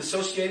ordained and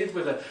associated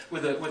with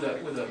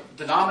a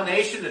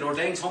denomination that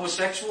ordains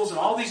homosexuals and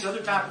all these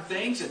other type of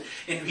things.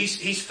 And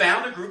he's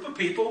found a group of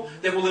people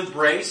that will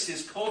embrace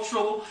his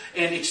cultural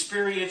and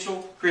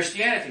experiential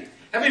Christianity.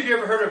 How many of you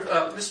ever heard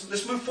of,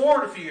 let's move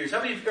forward a few years. How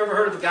many of you ever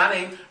heard of a guy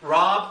named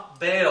Rob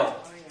Bell?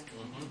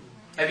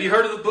 Have you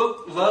heard of the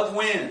book Love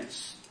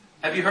Wins?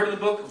 Have you heard of the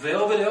book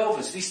Velvet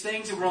Elvis? These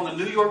things that were on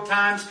the New York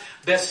Times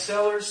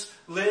bestsellers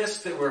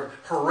list that were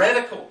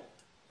heretical.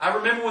 I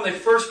remember when they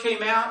first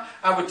came out,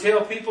 I would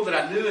tell people that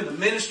I knew in the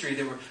ministry,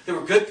 they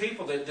were good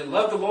people that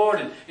loved the Lord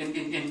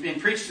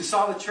and preached in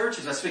solid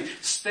churches. I said,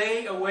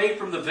 stay away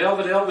from the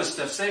Velvet Elvis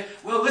stuff. Say,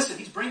 well, listen,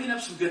 he's bringing up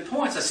some good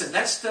points. I said,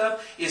 that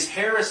stuff is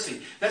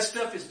heresy. That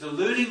stuff is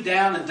diluting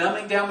down and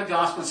dumbing down the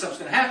gospel, and something's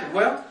going to happen.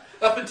 Well,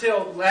 up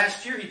until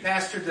last year, he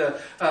pastored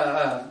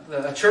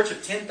a church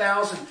of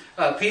 10,000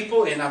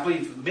 people in, I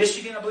believe,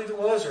 Michigan, I believe it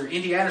was, or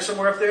Indiana,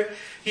 somewhere up there.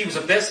 He was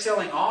a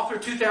best-selling author.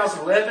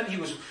 2011, he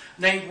was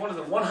named one of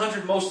the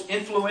 100 most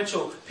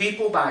influential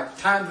people by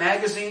Time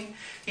magazine.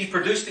 He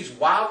produced these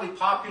wildly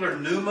popular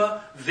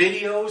Pneuma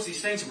videos,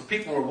 these things where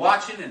people were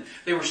watching and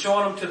they were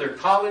showing them to their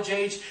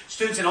college-age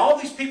students. And all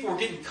these people were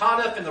getting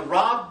caught up in the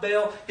Rob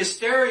Bell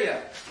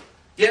hysteria.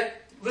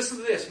 Yet, listen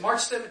to this, March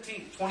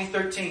 17th,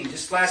 2013,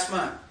 just last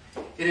month.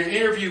 In an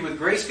interview with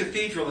Grace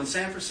Cathedral in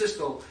San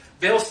Francisco,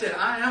 Bell said,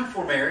 I am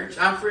for marriage,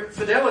 I'm for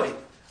fidelity,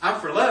 I'm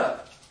for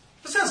love.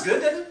 That sounds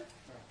good, doesn't it?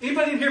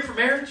 Anybody in here for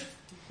marriage?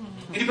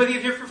 Anybody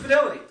in here for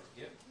fidelity?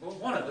 Yep. Well,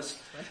 one of us.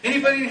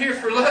 Anybody in here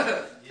for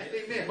love? Yep.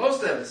 Amen.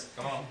 Most of us.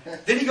 Come on.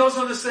 Then he goes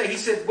on to say, he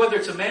said, whether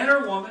it's a man or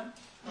a woman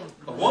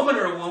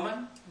or a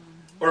woman,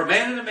 or a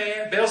man and a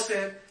man, Bell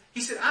said,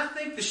 he said, I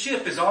think the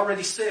ship has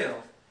already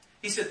sailed.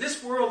 He said,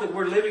 this world that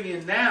we're living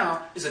in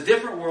now is a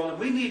different world, and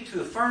we need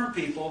to affirm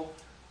people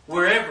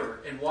wherever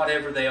and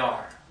whatever they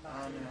are.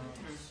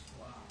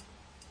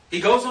 He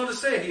goes on to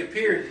say, he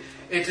appeared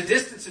and to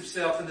distance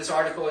himself in this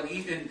article, and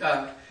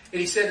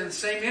he said in the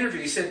same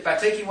interview, he said, by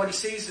taking what he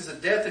sees as the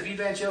death of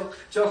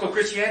evangelical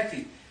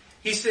Christianity,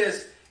 he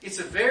says, it's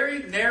a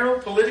very narrow,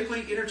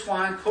 politically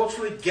intertwined,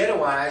 culturally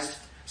ghettoized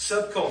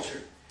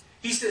subculture.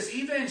 He says,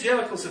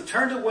 evangelicals have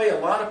turned away a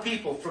lot of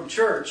people from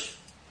church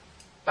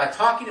by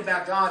talking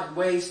about God in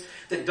ways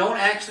that don't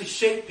actually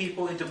shape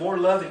people into more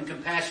loving,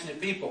 compassionate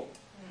people.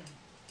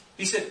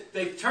 He said,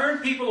 they've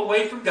turned people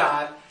away from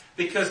God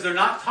because they're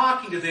not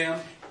talking to them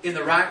in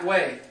the right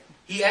way.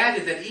 He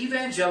added that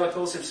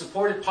evangelicals have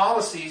supported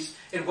policies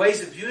and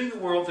ways of viewing the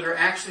world that are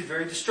actually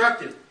very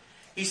destructive.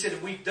 He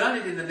said, we've done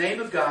it in the name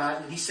of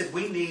God, and he said,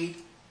 we need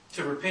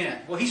to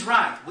repent. Well, he's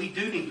right. We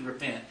do need to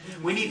repent.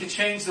 We need to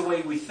change the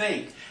way we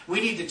think. We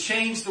need to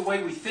change the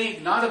way we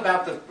think, not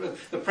about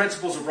the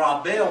principles of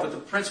Rob Bell, but the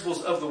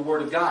principles of the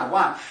Word of God.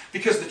 Why?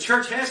 Because the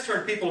church has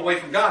turned people away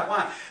from God.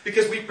 Why?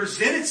 Because we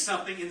presented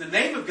something in the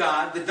name of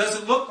God that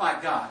doesn't look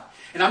like God.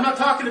 And I'm not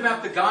talking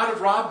about the God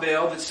of Rob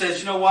Bell that says,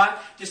 you know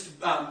what, just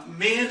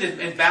mend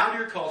and bow to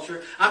your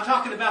culture. I'm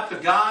talking about the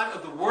God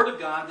of the Word of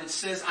God that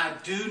says, I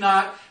do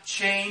not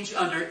change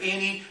under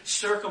any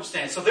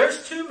circumstance. So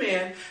there's two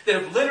men that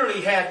have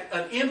literally had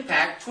an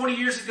impact 20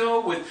 years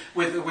ago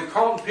with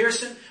Carlton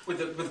Pearson, with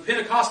the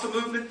Pentecostal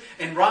movement,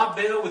 and Rob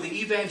Bell with the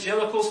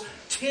evangelicals.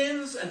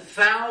 Tens and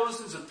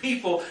thousands of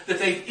people that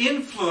they've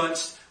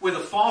influenced with a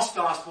false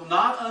gospel,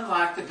 not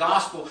unlike the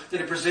gospel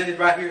that is presented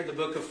right here in the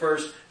book of 1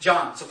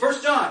 John. So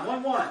 1 John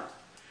 1:1.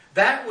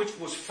 That which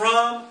was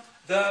from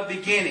the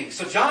beginning.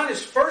 So John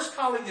is first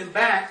calling them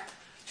back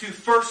to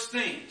first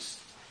things.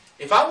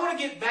 If I want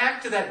to get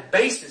back to that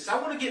basis,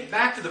 I want to get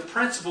back to the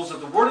principles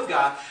of the Word of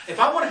God, if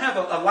I want to have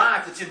a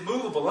life that's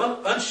immovable,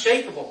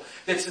 unshakable,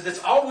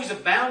 that's always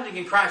abounding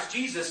in Christ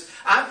Jesus,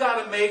 I've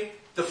got to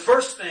make the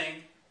first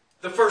thing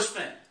the first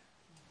thing.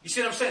 You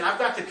see what I'm saying? I've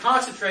got to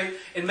concentrate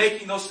in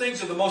making those things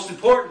the most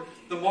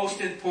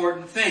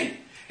important thing.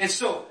 And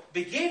so,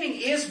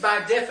 beginning is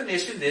by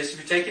definition this, if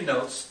you're taking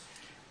notes,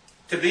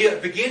 to be a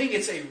beginning,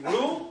 it's a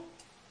rule,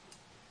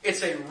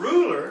 it's a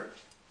ruler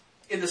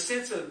in the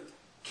sense of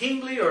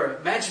kingly or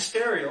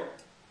magisterial,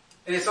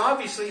 and it's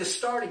obviously a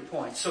starting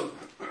point. So,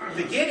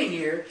 beginning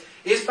here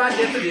is by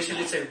definition,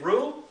 it's a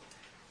rule,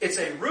 it's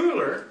a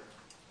ruler,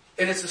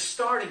 and it's a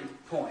starting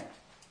point.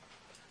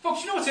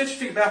 Folks, you know what's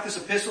interesting about this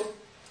epistle?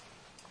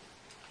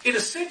 It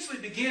essentially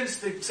begins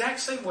the exact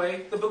same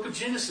way the book of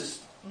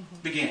Genesis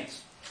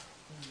begins.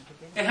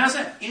 And how's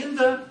that? In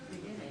the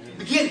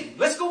beginning.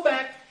 Let's go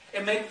back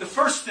and make the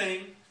first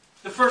thing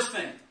the first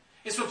thing.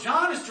 And so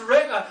John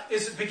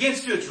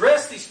begins to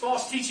address these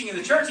false teaching in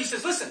the church. He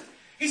says, listen,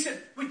 he said,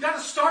 we've got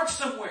to start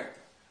somewhere.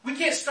 We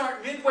can't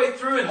start midway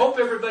through and hope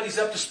everybody's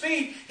up to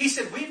speed. He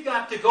said, we've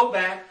got to go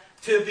back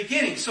to the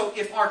beginning. So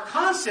if our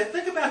concept,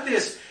 think about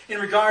this in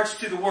regards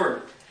to the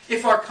Word.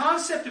 If our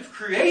concept of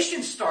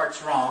creation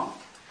starts wrong,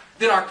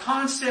 then our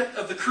concept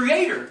of the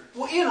Creator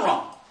will end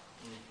wrong.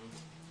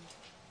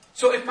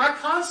 So if my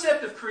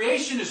concept of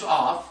creation is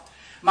off,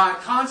 my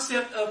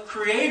concept of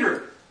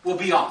Creator will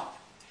be off.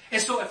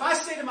 And so if I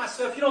say to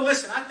myself,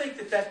 listen, I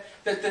think that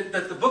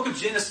the book of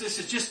Genesis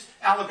is just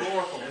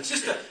allegorical. It's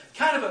just a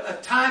kind of a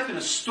type and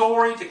a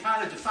story to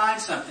kind of define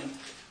something.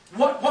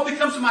 What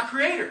becomes of my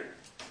Creator?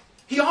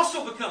 He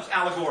also becomes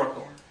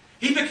allegorical.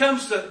 He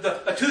becomes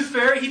a tooth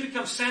fairy. He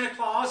becomes Santa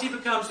Claus. He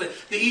becomes the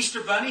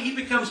Easter Bunny. He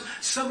becomes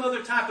some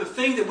other type of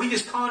thing that we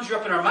just conjure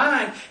up in our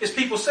mind as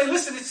people say,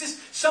 listen, it's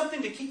just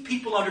something to keep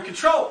people under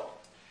control.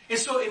 And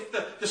so if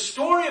the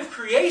story of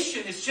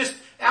creation is just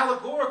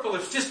allegorical,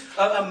 it's just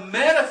a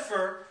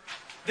metaphor,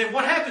 then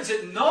what happens?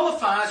 It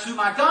nullifies who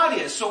my God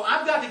is. So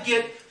I've got to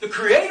get the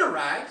Creator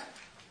right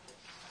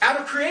out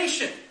of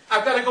creation.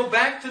 I've got to go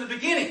back to the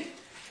beginning.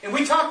 And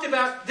we talked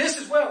about this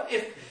as well.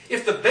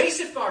 If the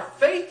basis of our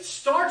faith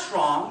starts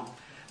wrong,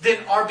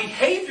 then our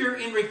behavior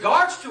in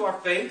regards to our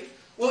faith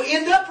will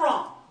end up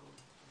wrong.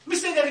 Let me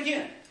say that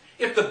again.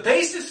 If the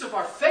basis of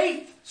our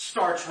faith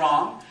starts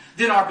wrong,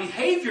 then our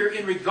behavior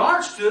in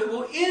regards to it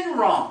will end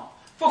wrong.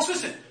 Folks,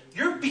 listen.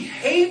 Your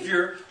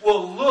behavior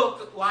will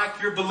look like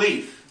your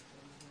belief.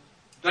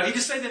 Do I need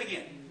to say that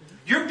again?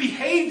 Your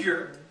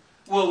behavior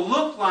will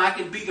look like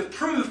and be the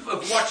proof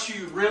of what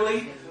you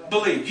really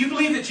believe. Do you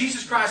believe that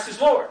Jesus Christ is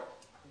Lord?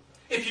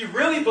 If you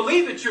really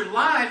believe it, your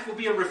life will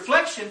be a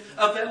reflection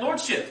of that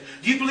Lordship.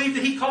 Do you believe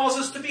that He calls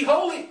us to be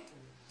holy?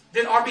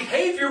 Then our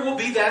behavior will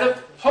be that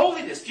of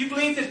holiness. Do you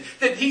believe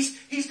that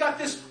He's got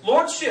this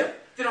Lordship?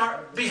 Then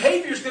our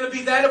behavior is going to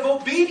be that of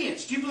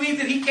obedience. Do you believe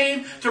that He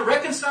came to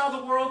reconcile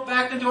the world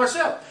back into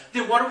ourselves?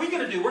 Then what are we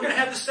going to do? We're going to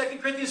have the 2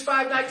 Corinthians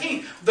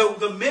 5:19,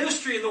 the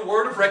ministry and the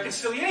word of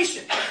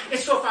reconciliation. And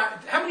so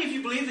how many of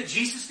you believe that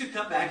Jesus could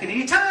come back at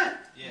any time?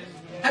 Yes.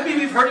 How many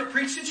of you have heard it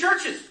preached in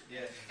churches?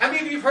 Yes. How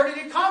many of you have heard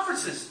it in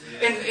conferences,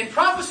 in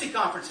prophecy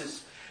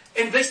conferences?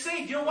 And they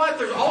say, you know what,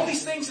 there's all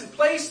these things in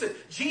place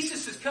that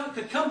Jesus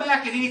could come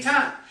back at any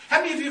time.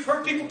 How many of you have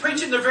heard people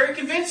preaching? They're very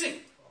convincing.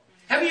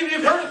 How many of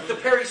you have heard of the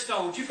Perry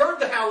Stones? You've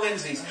heard the Hal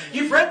Lindsays.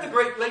 You've read the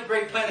late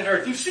great Planet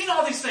Earth. You've seen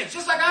all these things,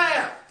 just like I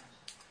have.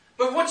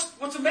 But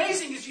what's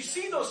amazing is you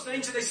see those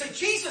things and they say,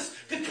 Jesus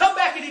could come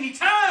back at any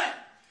time.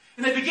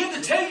 And they begin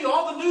to tell you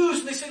all the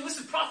news and they say,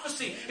 listen,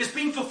 prophecy is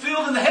being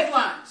fulfilled in the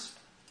headlines.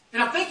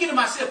 And I'm thinking to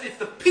myself, if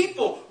the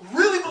people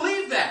really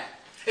believe that,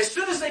 as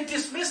soon as they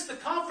dismissed the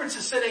conference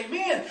and said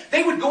amen,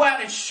 they would go out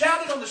and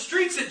shout it on the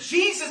streets that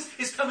Jesus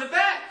is coming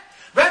back.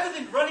 Rather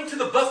than running to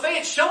the buffet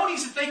at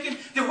Shoney's and thinking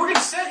that we're going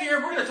to sit here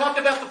and we're going to talk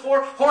about the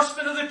 4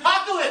 horsemen of the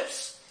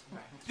apocalypse.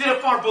 That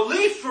if our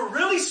beliefs were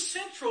really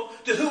central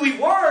to who we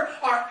were,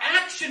 our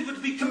action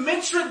would be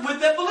commensurate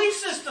with that belief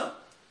system.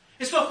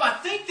 And so if I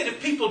think that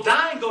if people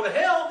die and go to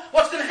hell,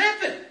 what's going to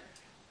happen?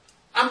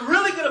 I'm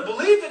really going to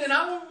believe it and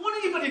I won't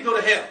want anybody to go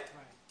to hell.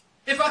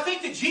 If I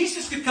think that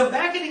Jesus could come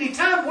back at any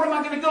time, what am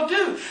I going to go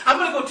do? I'm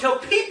going to go tell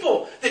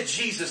people that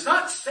Jesus,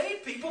 not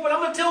saved people, but I'm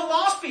going to tell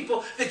lost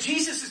people that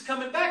Jesus is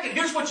coming back. And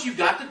here's what you've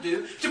got to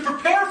do to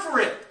prepare for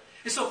it.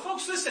 And so,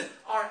 folks, listen,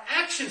 our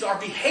actions, our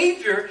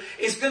behavior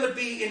is going to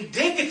be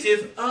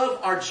indicative of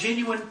our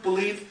genuine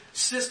belief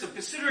system.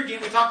 Consider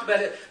again, we talked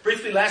about it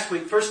briefly last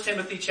week, 1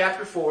 Timothy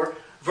chapter 4,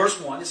 verse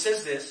 1. It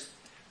says this,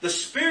 the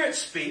Spirit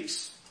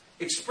speaks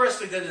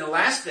expressly that in the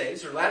last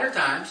days or latter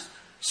times,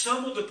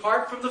 some will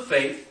depart from the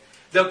faith.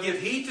 They'll give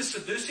heed to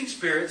seducing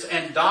spirits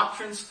and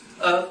doctrines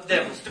of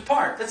devils.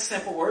 Depart. That's a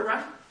simple word,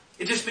 right?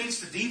 It just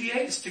means to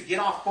deviate. It's to get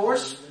off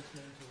course.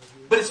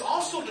 But it's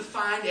also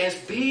defined as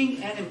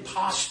being an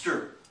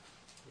imposter.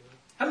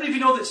 How many of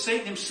you know that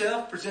Satan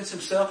himself presents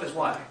himself as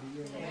what?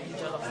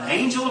 An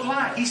angel of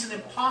light. He's an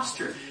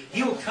imposter.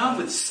 He will come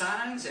with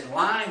signs and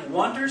lying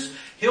wonders.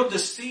 He'll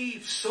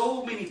deceive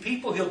so many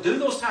people. He'll do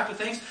those type of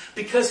things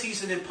because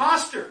he's an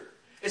imposter.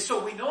 And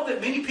so we know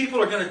that many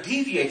people are going to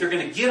deviate. They're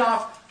going to get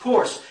off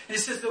course. And it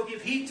says they'll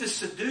give heed to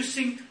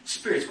seducing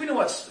spirits. We know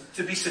what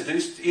to be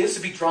seduced is, to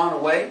be drawn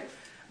away.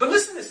 But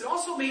listen to this. It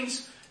also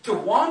means to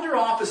wander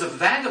off as a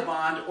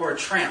vagabond or a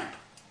tramp.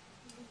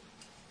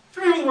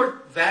 Remember the word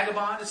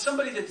vagabond? It's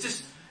somebody that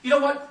just, you know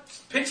what,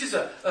 pitches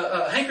a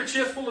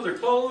handkerchief full of their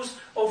clothes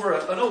over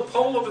an old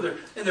pole over their,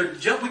 and they're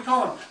jump. We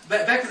call them,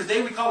 back in the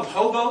day we called them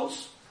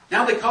hobos.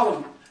 Now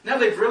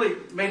they've really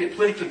made it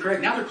politically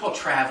correct. Now they're called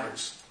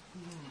travelers.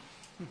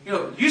 You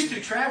know, used to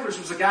travelers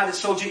was a guy that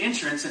sold you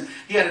insurance and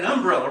he had an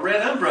umbrella, a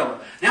red umbrella.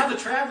 Now the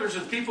travelers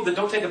are the people that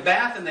don't take a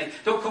bath and they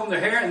don't comb their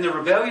hair and they're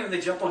rebellion and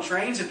they jump on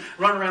trains and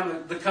run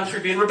around the country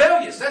being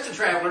rebellious. That's a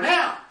traveler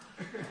now.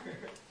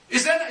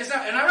 Is that,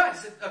 am I right?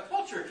 It's a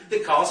culture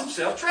that calls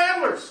themselves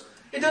travelers.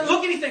 It doesn't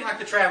look anything like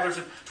the travelers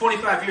of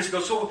 25 years ago.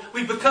 So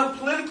we've become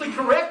politically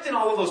correct in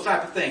all of those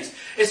type of things.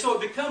 And so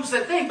it becomes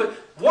that thing. But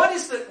what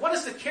is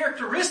the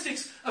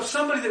characteristics of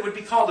somebody that would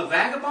be called a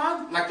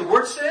vagabond, like the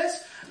word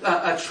says?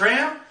 A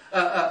tramp,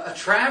 a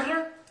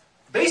traveler?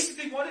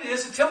 Basically what it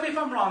is, and tell me if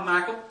I'm wrong,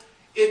 Michael,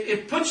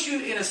 it puts you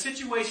in a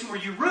situation where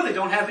you really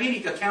don't have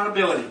any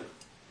accountability.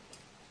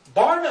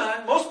 Bar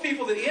none, most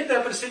people that end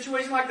up in a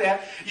situation like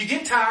that, you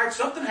get tired,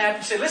 something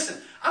happens, you say, listen,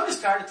 I'm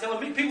just tired of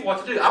telling people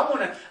what to do. I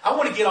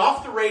want to get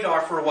off the radar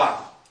for a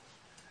while.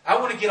 I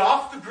want to get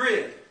off the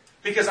grid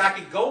because I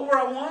can go where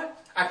I want,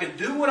 I can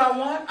do what I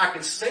want, I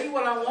can say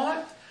what I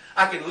want,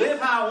 I can live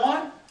how I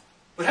want.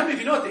 But how many of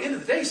you know at the end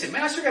of the day, you say,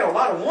 man, I still got a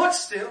lot of wants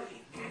still.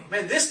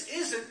 Man, this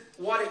isn't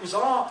what it was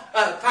all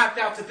typed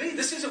out to be.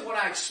 This isn't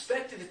what I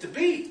expected it to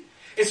be.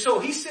 And so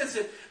he says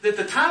that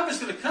the time is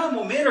going to come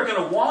when men are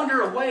going to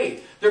wander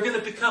away. They're going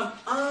to become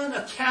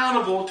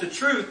unaccountable to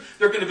truth.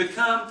 They're going to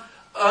become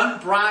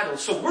unbridled.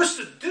 So we're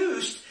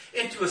seduced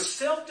into a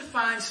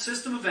self-defined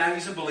system of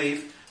values and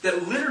belief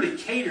that literally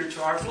cater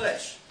to our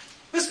flesh.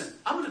 Listen,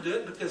 I'm going to do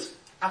it because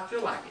I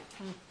feel like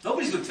it.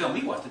 Nobody's going to tell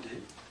me what to do.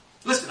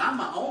 Listen, I'm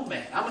my own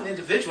man. I'm an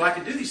individual. I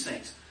can do these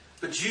things.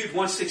 But Jude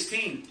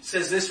 1:16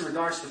 says this in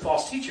regards to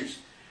false teachers.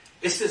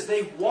 It says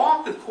they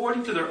walk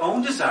according to their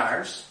own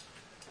desires.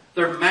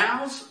 Their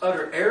mouths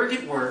utter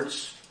arrogant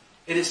words,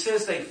 and it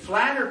says they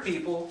flatter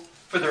people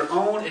for their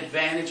own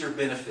advantage or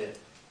benefit.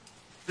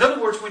 In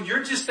other words, when you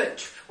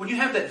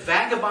have that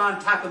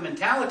vagabond type of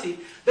mentality,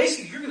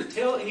 basically you're going to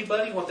tell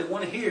anybody what they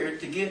want to hear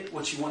to get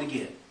what you want to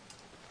get.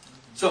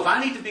 So if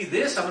I need to be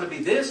this, I'm going to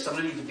be this. I'm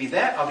going to need to be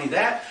that, I'll be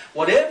that.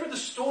 Whatever the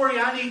story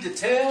I need to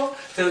tell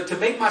to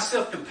make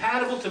myself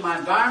compatible to my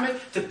environment,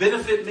 to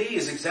benefit me,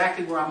 is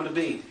exactly where I'm going to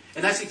be.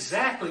 And that's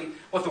exactly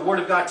what the Word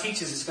of God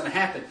teaches is going to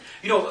happen.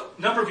 You know,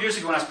 a number of years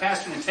ago when I was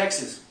pastoring in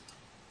Texas,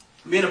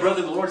 me and a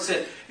brother in the Lord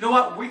said, you know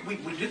what, we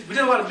did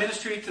a lot of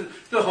ministry to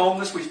the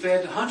homeless. We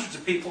fed hundreds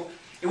of people.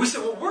 And we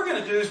said, what we're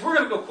going to do is we're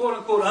going to go quote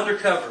unquote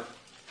undercover.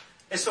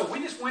 And so we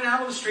just went out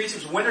on the streets.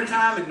 It was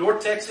wintertime in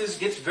North Texas. It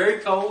gets very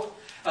cold.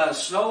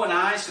 Snow and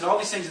ice and all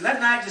these things. And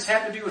that night just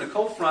happened to be when a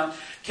cold front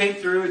came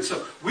through. And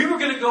so we were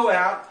going to go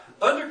out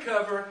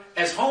undercover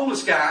as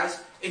homeless guys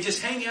and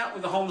just hang out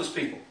with the homeless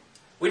people.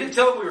 We didn't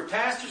tell them we were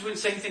pastors. We didn't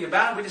say anything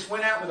about it. We just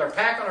went out with our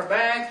pack on our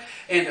bag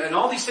and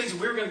all these things.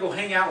 And we were going to go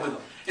hang out with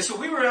them. And so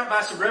we were out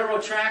by some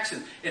railroad tracks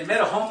and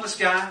met a homeless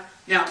guy.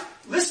 Now,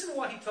 listen to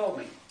what he told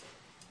me.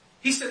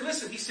 He said,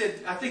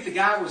 I think the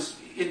guy was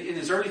in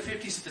his early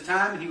 50s at the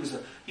time, and he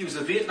was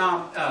a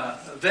Vietnam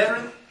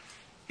veteran.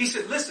 He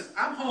said, listen,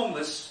 I'm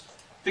homeless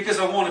because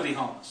I want to be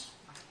homeless.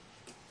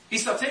 He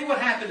said, I'll tell you what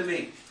happened to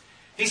me.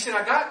 He said,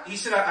 I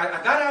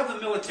got out of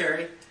the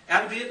military,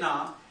 out of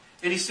Vietnam,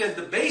 and he said,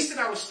 the base that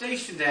I was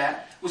stationed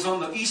at was on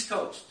the East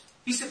Coast.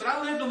 He said, but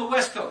I lived on the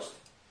West Coast.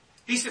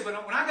 He said, but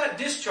when I got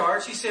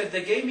discharged, he said,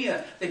 they gave me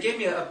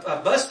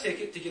a bus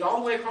ticket to get all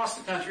the way across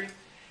the country.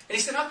 And he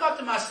said, I thought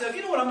to myself,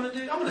 you know what I'm going to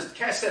do? I'm going to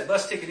cash that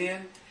bus ticket in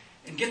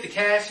and get the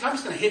cash, and I'm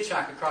just going to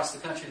hitchhike across the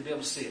country to be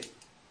able to see it.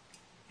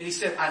 And he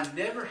said, I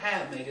never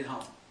have made it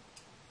home.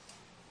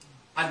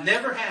 I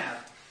never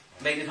have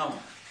made it home.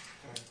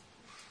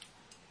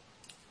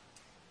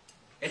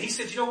 And he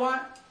said, you know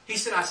what? He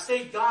said, I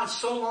stayed gone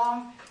so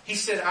long. He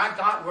said, I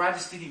got where I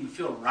just didn't even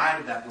feel right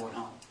about going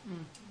home.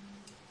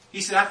 He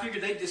said, I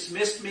figured they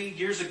dismissed me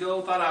years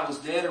ago, thought I was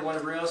dead or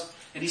whatever else.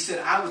 And he said,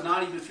 I would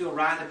not even feel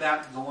right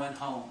about going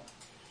home.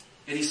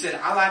 And he said,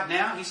 I like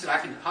now. He said, I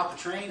can hop a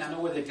train. I know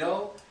where they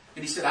go.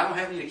 And he said, I don't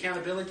have any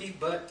accountability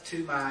but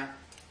to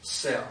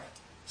myself.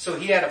 So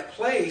he had a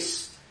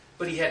place,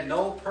 but he had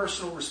no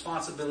personal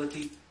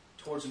responsibility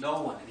towards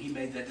no one. And he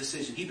made that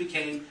decision. He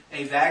became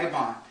a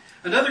vagabond.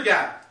 Another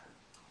guy.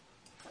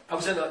 I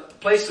was at a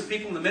place of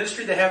people in the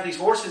ministry that have these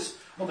horses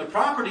on their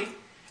property.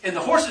 And the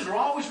horses are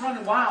always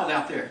running wild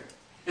out there.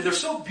 And they're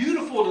so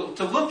beautiful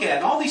to look at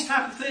and all these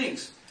type of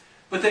things.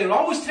 But they would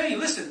always tell you,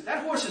 listen,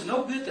 that horse is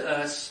no good to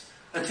us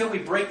until we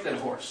break that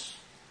horse.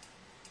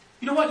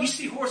 You know what? You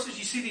see horses,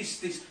 you see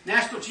these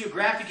National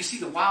Geographic, you see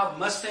the wild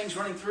Mustangs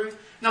running through.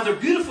 Now they're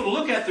beautiful to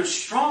look at, they're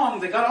strong,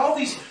 they got all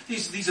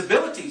these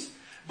abilities.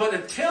 But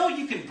until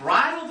you can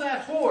bridle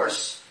that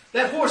horse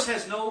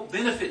has no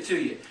benefit to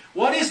you.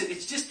 What is it?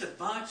 It's just a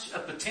bunch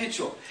of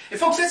potential. And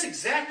folks, that's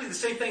exactly the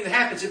same thing that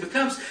happens. It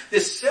becomes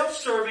this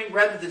self-serving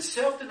rather than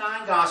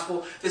self-denying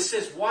gospel that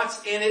says,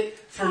 what's in it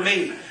for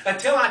me?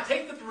 Until I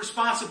take up the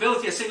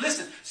responsibility, I say,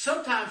 listen,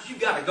 sometimes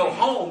you've got to go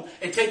home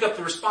and take up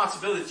the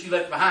responsibility that you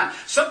left behind.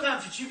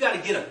 Sometimes that you've got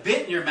to get a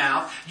bit in your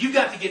mouth. You've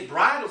got to get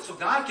bridled so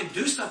God can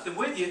do something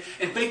with you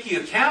and make you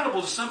accountable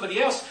to somebody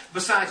else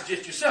besides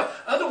just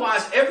yourself.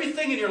 Otherwise,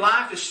 everything in your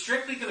life is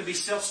strictly going to be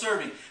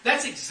self-serving.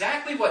 That's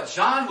exactly what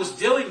John was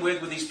dealing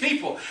with these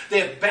people.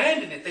 They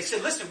abandoned it. They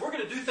said, listen, we're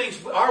going to do things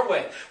our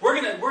way. We're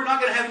not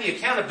going to have any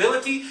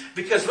accountability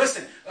because,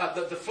 listen,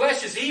 the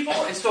flesh is evil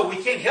and so we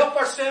can't help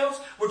ourselves.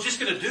 We're just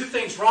going to do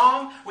things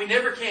wrong. We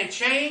never can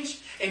change.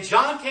 And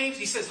John came,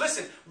 he says,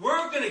 listen,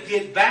 we're going to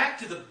get back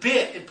to the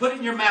bit and put it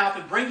in your mouth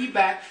and bring you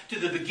back to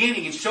the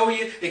beginning and show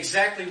you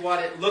exactly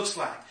what it looks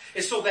like.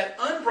 And so that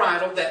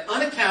unbridled, that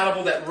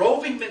unaccountable, that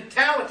roving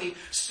mentality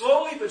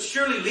slowly but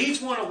surely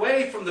leads one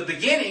away from the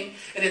beginning,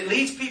 and it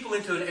leads people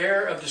into an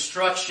era of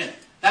destruction.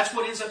 That's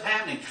what ends up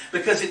happening.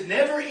 Because it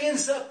never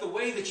ends up the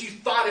way that you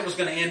thought it was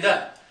going to end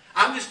up.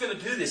 I'm just going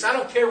to do this. I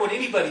don't care what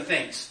anybody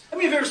thinks. How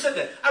many of you have ever said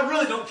that? I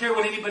really don't care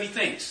what anybody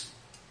thinks.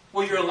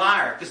 Well, you're a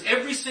liar. Because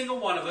every single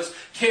one of us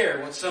care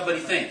what somebody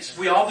thinks.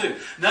 We all do.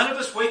 None of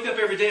us wake up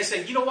every day and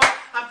say, you know what?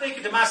 I'm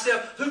thinking to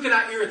myself, who can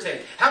I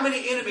irritate? How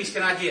many enemies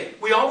can I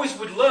get? We always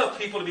would love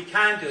people to be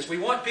kind to us. We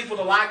want people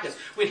to like us.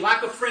 We'd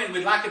like a friend.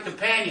 We'd like a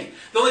companion.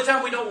 The only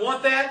time we don't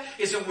want that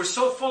is when we're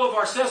so full of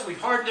ourselves,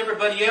 we've hardened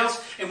everybody else,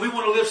 and we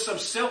want to live some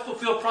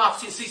self-fulfilled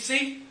prophecy. And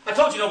see, I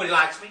told you nobody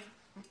likes me.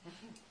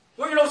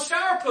 Well, you're no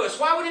sourpuss.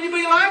 Why would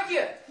anybody like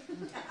you?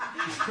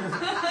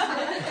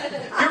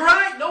 You're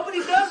right. Nobody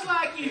does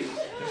like you.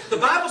 The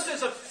Bible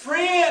says a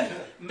friend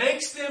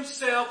makes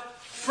themselves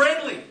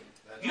friendly.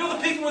 You know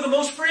the people with the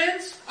most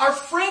friends? Are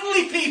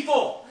friendly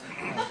people.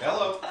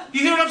 Hello.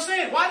 You hear what I'm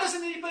saying? Why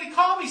doesn't anybody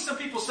call me? Some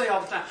people say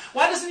all the time.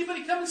 Why doesn't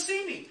anybody come and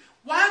see me?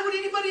 Why would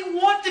anybody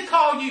want to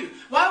call you?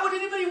 Why would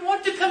anybody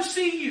want to come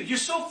see you? You're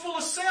so full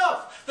of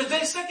self. The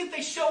second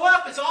they show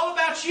up, it's all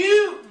about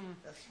you.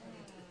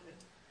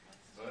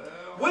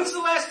 When's the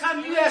last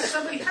time you asked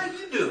somebody, how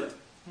you doing?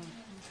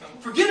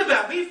 Forget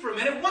about me for a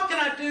minute. What can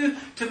I do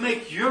to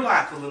make your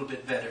life a little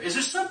bit better? Is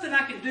there something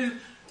I can do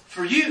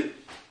for you?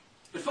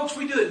 But folks,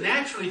 we do it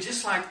naturally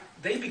just like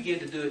they begin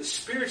to do it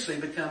spiritually.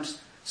 It becomes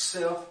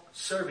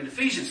self-serving.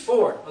 Ephesians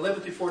 4,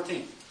 11 through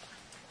 14.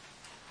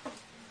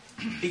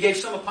 He gave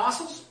some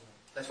apostles.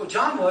 That's what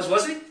John was,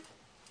 wasn't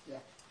he? Yeah.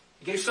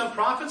 He gave some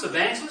prophets,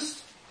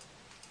 evangelists,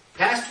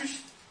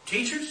 pastors,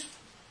 teachers.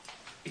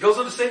 He goes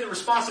on to say the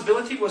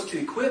responsibility was to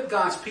equip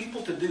God's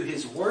people to do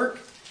His work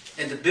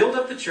and to build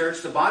up the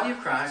church, the body of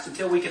Christ,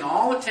 until we can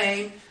all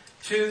attain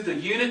to the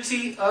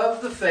unity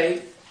of the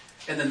faith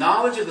and the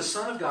knowledge of the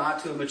Son of God,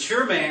 to a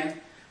mature man,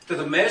 to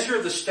the measure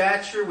of the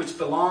stature which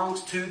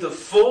belongs to the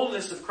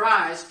fullness of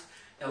Christ.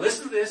 Now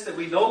listen to this, that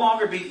we no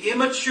longer be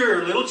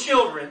immature little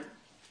children.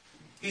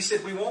 He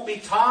said we won't be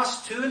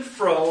tossed to and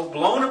fro,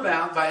 blown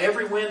about by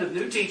every wind of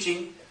new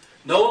teaching,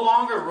 no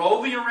longer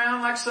roving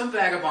around like some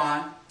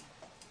vagabond.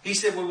 He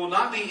said we will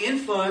not be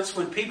influenced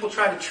when people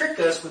try to trick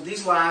us with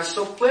these lies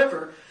so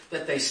clever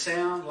that they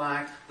sound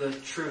like the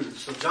truth.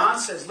 So John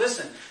says,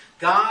 listen,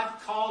 God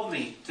called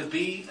me to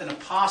be an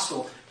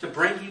apostle, to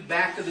bring you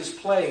back to this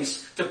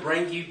place, to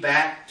bring you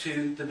back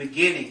to the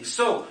beginning.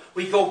 So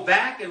we go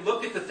back and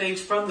look at the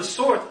things from the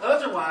source.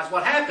 Otherwise,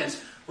 what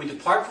happens? We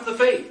depart from the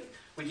faith.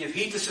 We give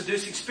heed to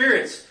seducing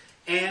spirits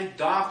and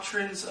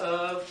doctrines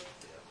of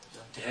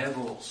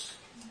devils.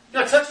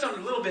 Now, I touched on it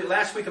a little bit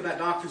last week about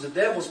doctrines of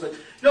devils, but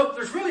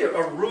there's really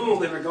a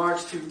rule in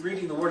regards to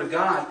reading the Word of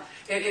God.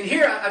 And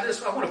here, I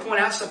want to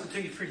point out something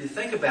to you for you to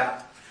think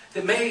about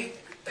that may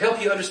help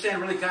you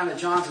understand really kind of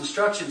John's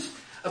instructions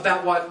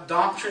about what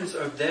doctrines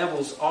of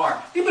devils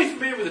are. Anybody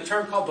familiar with a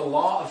term called the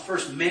law of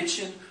first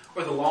mention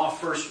or the law of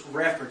first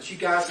reference? You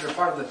guys that are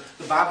part of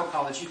the Bible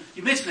college,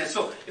 you mentioned that.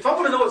 So if I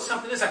want to know what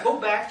something is, I go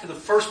back to the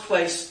first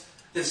place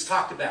that's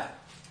talked about.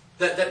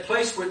 That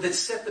place that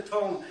set the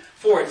tone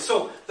for it.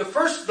 So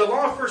the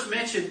law of first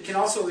mention can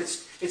also,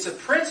 it's a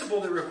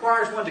principle that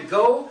requires one to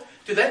go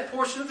to that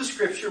portion of the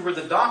Scripture where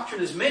the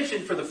doctrine is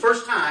mentioned for the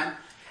first time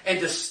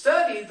and to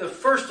study the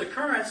first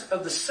occurrence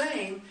of the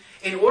same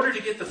in order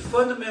to get the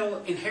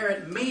fundamental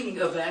inherent meaning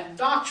of that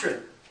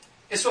doctrine.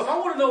 And so if I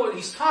want to know what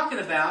he's talking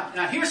about, and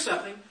I hear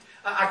something,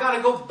 I got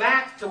to go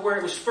back to where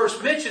it was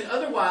first mentioned.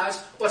 Otherwise,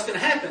 what's going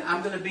to happen?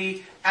 I'm going to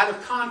be out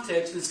of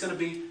context and it's going to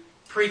be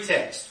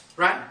pretext,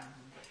 right?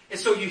 And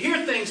so you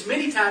hear things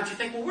many times, you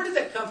think, well, where did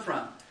that come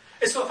from?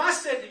 And so if I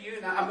said to you,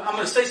 and I'm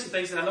going to say some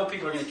things that I know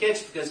people are going to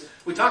catch because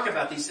we talk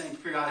about these things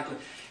periodically.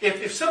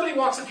 If somebody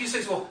walks up to you and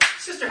says, well,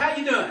 sister, how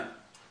you doing?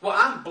 Well,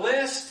 I'm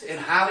blessed and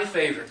highly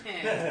favored.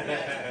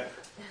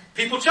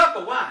 People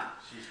chuckle. Why?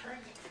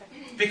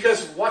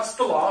 Because what's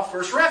the law of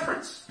first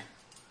reference?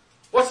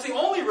 What's the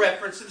only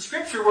reference in the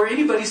Scripture where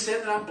anybody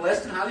said that I'm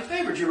blessed and highly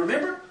favored? Do you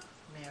remember?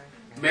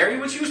 Mary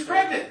when she was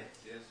pregnant.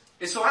 Yes.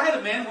 And so I had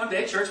a man one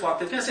day at church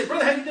walked up to me and I said,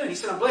 "Brother, how you doing?" He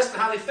said, "I'm blessed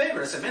and highly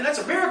favored." I said, "Man, that's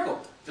a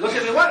miracle." He looked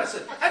at me, "What?" I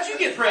said, "How'd you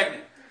get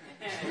pregnant?"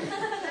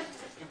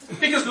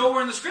 Because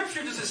nowhere in the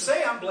Scripture does it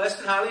say I'm blessed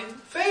and highly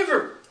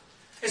favored.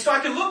 And so I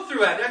can look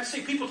through it. I can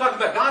see people talking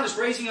about God is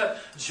raising up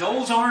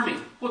Joel's army.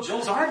 Well,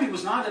 Joel's army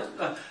was not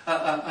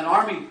an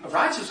army of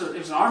righteousness. It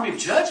was an army of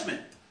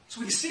judgment. So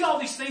we can see all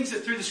these things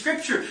that through the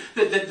Scripture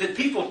that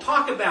people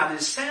talk about. And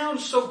it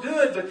sounds so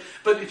good.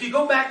 But if you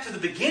go back to the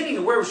beginning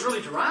of where it was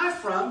really derived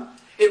from,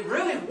 it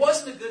really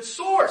wasn't a good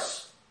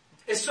source.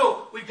 And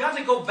so we've got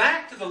to go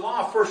back to the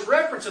law of first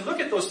reference and look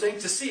at those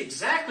things to see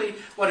exactly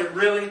what it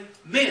really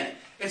meant.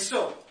 And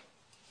so,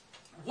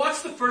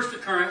 what's the first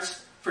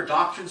occurrence for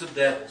doctrines of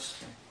devils?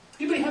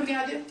 Anybody have any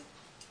idea?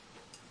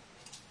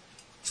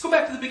 Let's go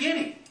back to the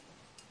beginning.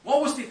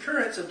 What was the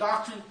occurrence of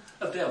doctrine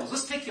of devils?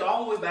 Let's take you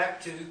all the way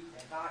back to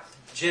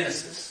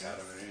Genesis.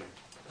 Adam and Eve.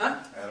 Huh?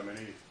 Adam and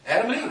Eve.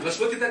 Adam and Eve. Let's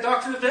look at that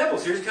doctrine of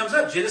devils. Here it comes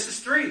up. Genesis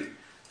 3,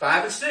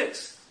 5 and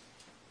 6.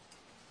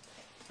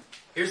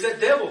 Here's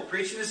that devil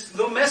preaching this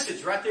little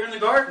message right there in the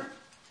garden.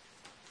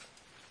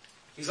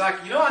 He's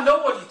like, I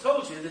know what he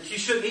told you, that you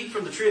shouldn't eat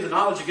from the tree of the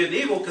knowledge of good and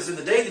evil, because in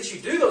the day that you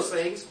do those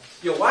things,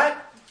 you'll what?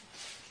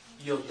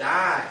 You'll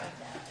die.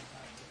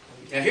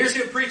 Now here's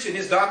him preaching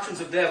his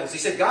doctrines of devils. He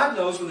said, God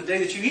knows when the day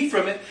that you eat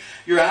from it,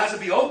 your eyes will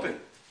be open.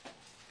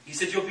 He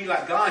said, you'll be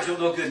like God, you'll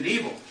know good and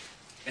evil.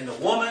 And the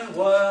woman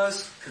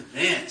was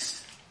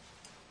convinced.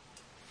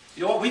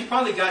 You know what? We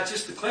probably got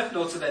just the cliff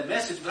notes of that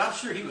message, but I'm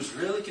sure he was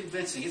really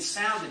convincing. It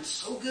sounded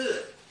so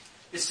good.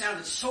 It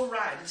sounded so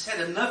right. It just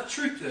had enough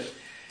truth to it.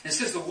 And it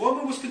says the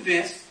woman was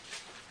convinced.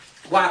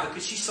 Why?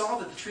 Because she saw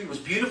that the tree was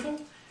beautiful,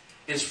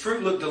 its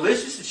fruit looked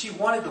delicious, and she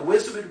wanted the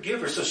wisdom it would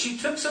give her. So she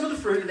took some of the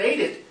fruit and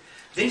ate it.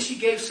 Then she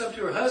gave some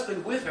to her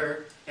husband with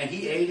her, and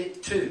he ate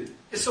it too.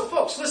 And so,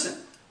 folks, listen.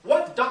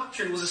 What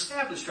doctrine was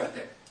established right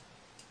there?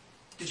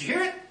 Did you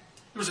hear it?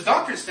 There was a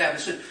doctrine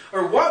established.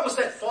 Or what was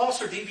that false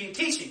or deviant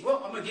teaching?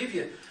 Well, I'm going to give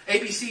you A,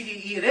 B, C,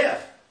 D, E, and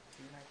F.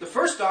 The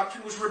first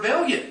doctrine was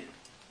rebellion.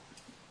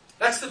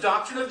 That's the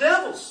doctrine of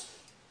devils.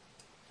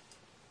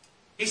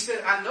 He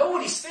said, I know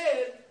what he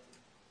said,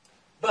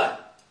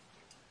 but.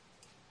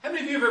 How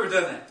many of you have ever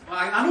done that? Well,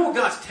 I know what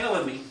God's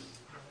telling me,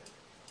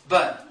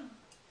 but.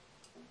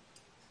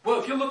 Well,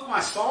 if you look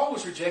why Saul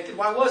was rejected,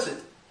 why was it?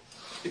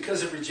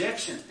 Because of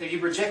rejection. He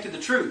rejected the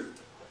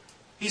truth.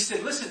 He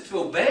said, listen, to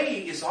obey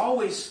is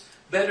always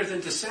better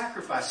than to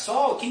sacrifice.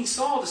 King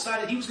Saul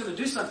decided he was going to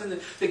do something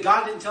that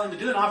God didn't tell him to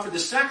do and offered the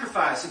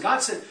sacrifice. And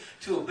God said,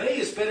 to obey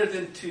is better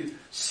than to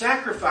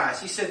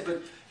sacrifice. He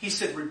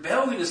said,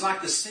 rebellion is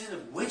like the sin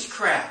of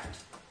witchcraft.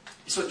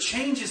 So it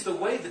changes the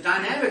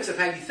dynamics of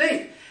how you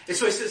think. And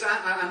so he says,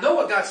 I know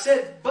what God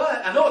said,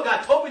 but, I know what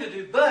God told me to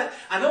do, but,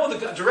 I know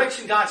the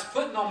direction God's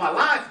putting on my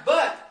life,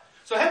 but.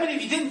 So how many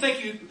of you didn't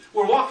think you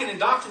were walking in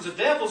doctrines of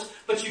devils,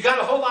 but you got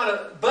a whole lot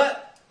of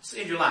buts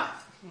in your life?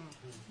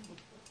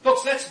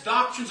 Folks, that's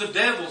doctrines of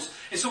devils.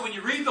 And so when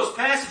you read those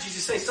passages,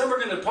 you say some are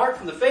going to depart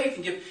from the faith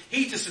and give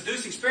heed to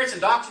seducing spirits and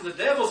doctrines of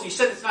devils. And you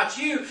said it's not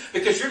you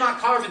because you're not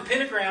carving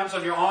pentagrams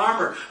on your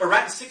arm or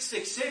writing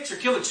 666 or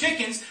killing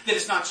chickens, then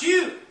it's not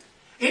you.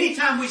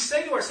 Anytime we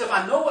say to ourselves,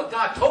 I know what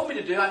God told me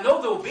to do, I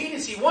know the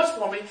obedience He wants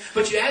for me,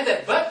 but you add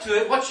that but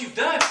to it, what you've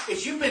done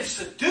is you've been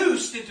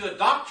seduced into a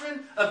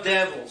doctrine of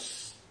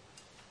devils.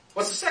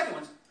 What's the second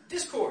one?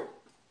 Discord.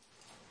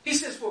 He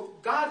says, well,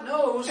 God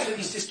knows that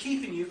He's just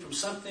keeping you from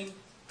something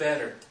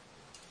better.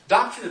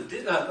 Doctrine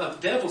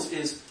of devils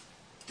is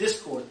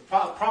discord.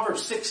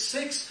 Proverbs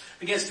 6:6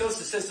 begins to tell us,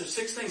 it says there's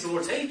 6 things the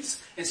Lord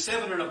hates, and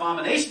 7 are an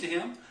abomination to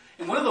Him.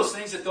 And one of those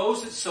things that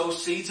those that sow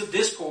seeds of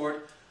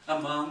discord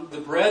among the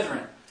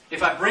brethren.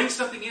 If I bring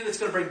something in that's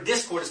going to bring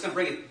discord, it's going to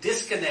bring a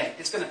disconnect.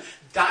 It's going to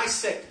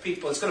dissect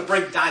people. It's going to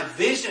bring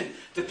division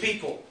to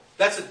people.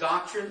 That's a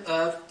doctrine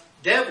of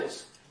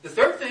devils. The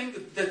third thing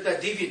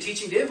that deviant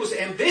teaching did was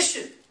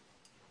ambition.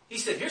 He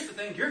said, here's the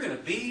thing, you're going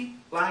to be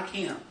like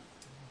him.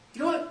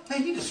 You know what?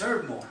 Man, you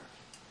deserve more.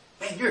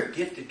 Man, you're a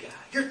gifted guy.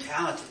 You're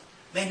talented.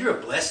 Man, you're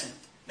a blessing.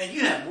 Man,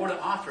 you have more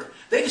to offer.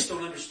 They just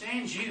don't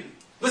understand you.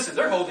 Listen,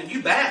 they're holding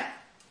you back.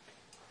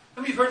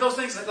 How many of you have heard those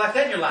things like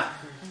that in your life?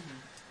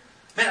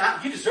 Man,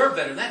 you deserve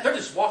better than that. They're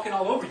just walking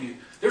all over you.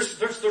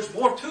 There's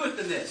more to it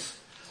than this.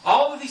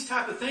 All of these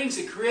type of things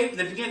that create and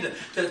they begin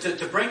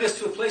to bring us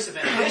to a place of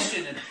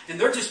ambition. And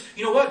they're just,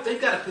 you know what?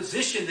 They've got a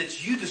position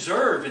that you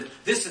deserve and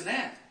this and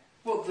that.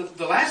 Well,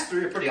 the last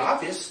 3 are pretty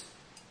obvious.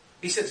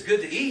 He said it's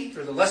good to eat,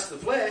 or the lust of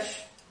the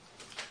flesh.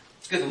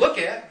 It's good to look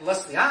at, the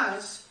lust of the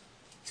eyes.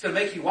 It's going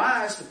to make you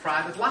wise, the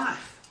pride of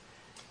life.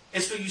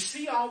 And so you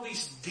see all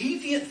these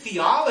deviant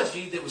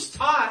theology that was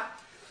taught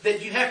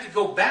that you have to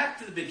go back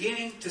to the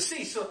beginning to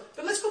see.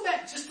 But let's go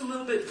back just a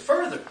little bit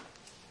further.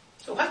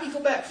 So how do you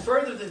go back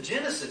further than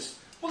Genesis?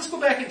 Well, let's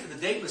go back into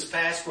the dateless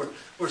past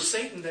where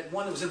Satan, that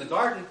one that was in the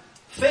garden,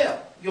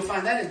 fell. You'll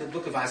find that in the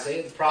book of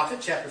Isaiah, the prophet,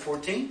 chapter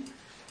 14.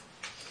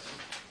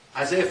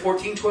 Isaiah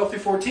 14, 12 through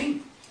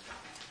 14.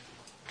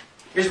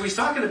 Here's what he's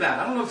talking about.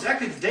 I don't know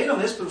exactly the date on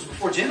this, but it was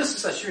before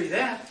Genesis, I assure you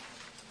that.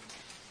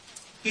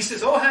 He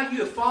says, "Oh, how you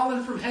have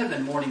fallen from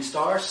heaven, morning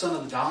star, son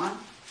of the dawn."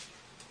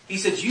 He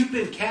says, "You've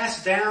been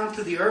cast down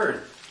to the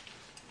earth.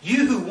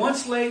 You who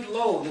once laid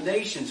low the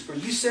nations, for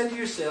you said to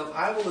yourself,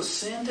 I will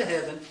ascend to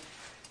heaven."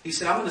 He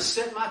said, "I'm going to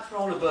set my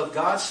throne above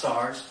God's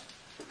stars.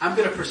 I'm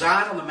going to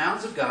preside on the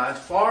mountains of God,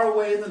 far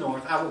away in the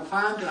north. I will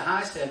climb to the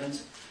highest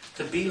heavens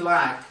to be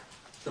like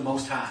the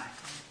Most High."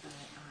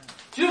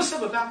 Do you know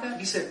something about that?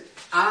 He said,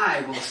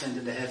 "I will ascend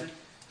into heaven.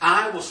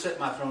 I will set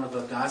my throne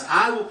above God's.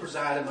 I will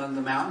preside among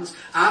the mountains.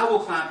 I will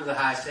climb to the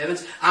highest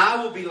heavens. I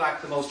will be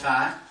like the Most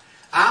High.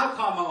 I'll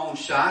call my own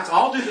shots.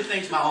 I'll do the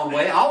things my own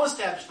way. I'll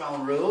establish my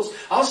own rules.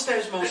 I'll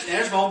establish my own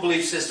standards, my own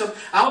belief system.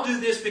 I'll do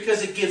this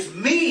because it gives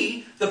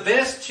me the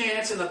best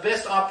chance and the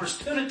best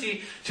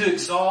opportunity to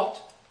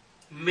exalt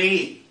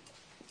me."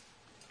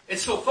 And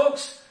so,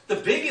 folks, the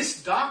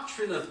biggest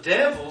doctrine of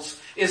devils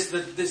is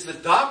the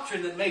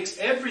doctrine that makes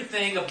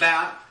everything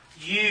about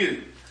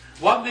you.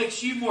 What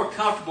makes you more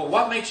comfortable?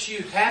 What makes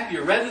you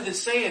happier? Rather than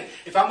saying,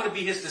 if I'm going to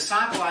be his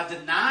disciple, I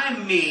deny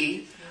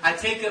me. I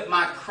take up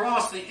my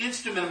cross, the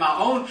instrument of my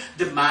own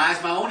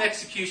demise, my own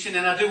execution,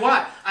 and I do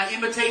what? I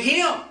imitate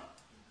him.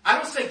 I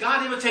don't say,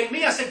 "God, imitate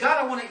me." I say, "God,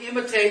 I want to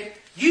imitate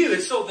you."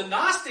 And so the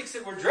Gnostics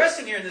that we're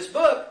addressing here in this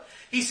book,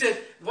 he said,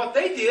 what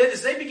they did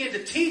is they began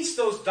to teach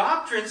those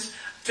doctrines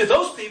to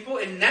those people,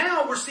 and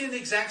now we're seeing the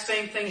exact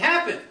same thing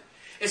happen.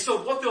 And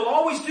so what they'll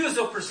always do is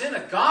they'll present a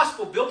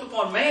gospel built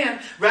upon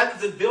man rather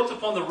than built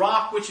upon the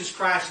rock, which is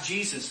Christ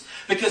Jesus.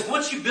 Because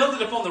once you build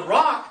it upon the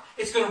rock,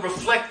 it's going to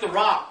reflect the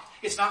rock.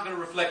 It's not going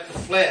to reflect the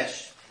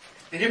flesh.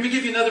 And here we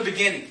give you another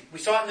beginning. We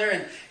saw it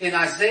there in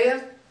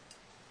Isaiah.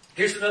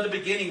 Here's another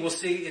beginning we'll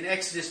see in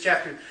Exodus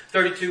chapter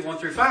 32, 1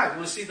 through 5. You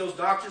want to see those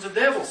doctrines of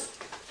devils?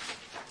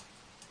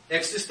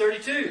 Exodus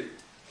 32.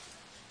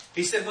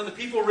 He said, when the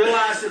people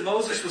realized that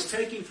Moses was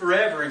taking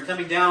forever and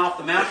coming down off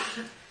the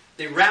mountain,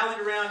 they rallied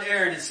around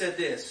Aaron and said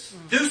this: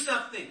 "Do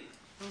something.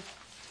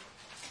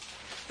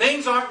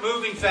 Things aren't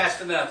moving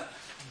fast enough.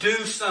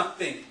 Do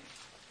something."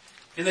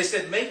 And they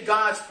said, "Make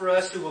gods for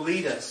us who will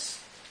lead us."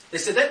 They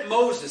said, that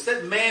Moses,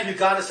 that man who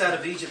got us out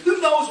of Egypt, who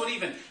knows what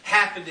even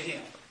happened to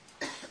him?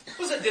 What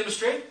does that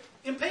demonstrate?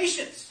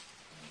 Impatience.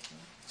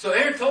 So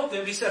Aaron told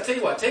them, he said, "I'll tell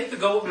you what, take the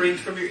gold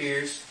rings from your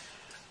ears,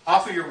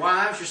 offer your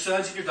wives, your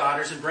sons, and your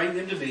daughters, and bring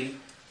them to me."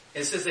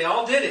 And it says they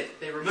all did it.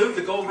 They removed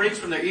the gold rings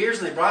from their ears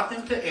and they brought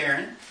them to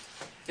Aaron.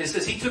 And it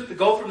says he took the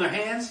gold from their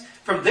hands,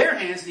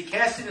 and he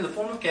cast it in the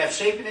form of a calf,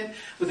 shaping it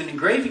with an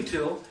engraving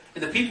tool.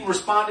 And the people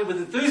responded with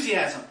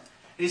enthusiasm.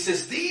 And he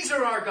says, "These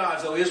are our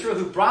gods, O Israel,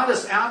 who brought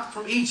us out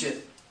from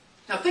Egypt."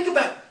 Now think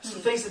about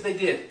some things that they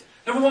did.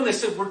 Number one, they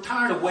said, "We're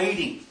tired of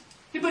waiting."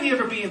 Anybody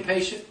ever be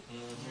impatient?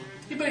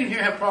 Anybody in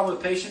here have a problem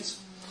with patience?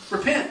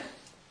 Repent.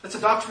 That's a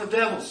doctrine of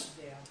devils.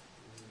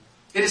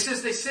 And it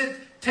says, they said,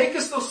 "Take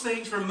us those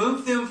things,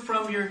 remove them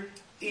from your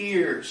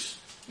ears."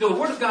 You know, the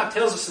Word of God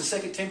tells us in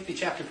 2 Timothy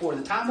chapter 4,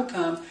 the time will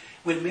come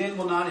when men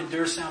will not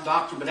endure sound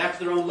doctrine, but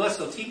after their own lust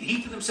they'll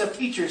heap to themselves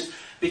teachers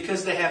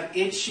because they have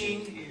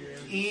itching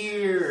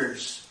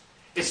ears.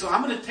 And so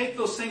I'm going to take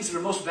those things that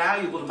are most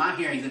valuable to my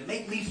hearing, that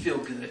make me feel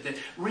good, that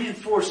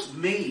reinforce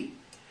me.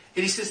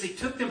 And he says they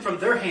took them from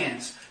their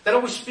hands. That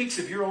always speaks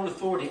of your own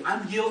authority.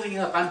 I'm yielding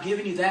up. I'm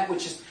giving you that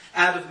which is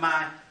out of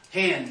my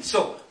hand.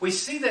 So we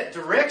see that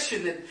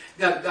direction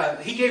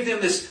that he gave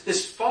them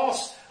this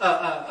false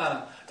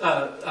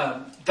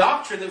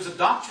doctrine. There was a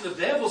doctrine of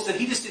devils that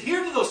he just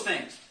adhered to those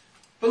things.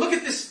 But look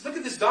at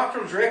this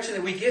doctrinal direction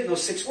that we get in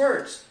those 6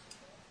 words.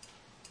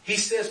 He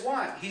says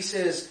what? He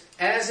says,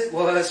 "As it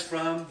was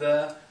from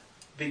the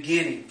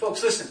beginning."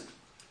 Folks, listen.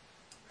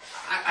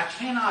 I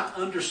cannot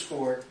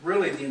underscore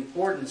really the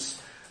importance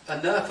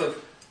enough of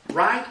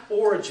right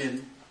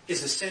origin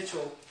is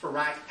essential for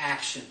right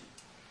action.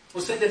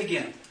 We'll say that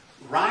again.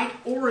 Right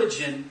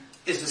origin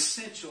is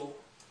essential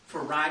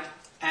for right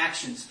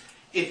actions.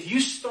 If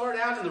you start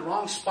out in the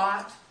wrong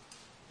spot,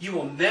 you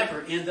will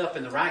never end up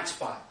in the right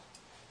spot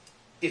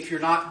if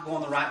you're not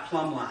going the right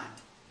plumb line.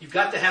 You've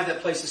got to have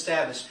that place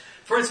established.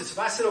 For instance, if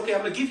I said, okay,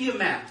 I'm going to give you a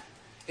map.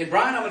 And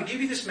Brian, I'm going to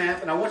give you this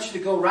map, and I want you to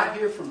go right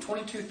here from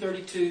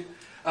 2232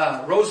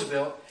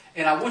 Roosevelt,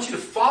 and I want you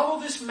to follow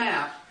this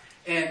map,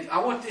 and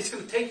it's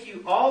going to take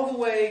you all the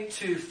way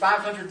to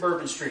 500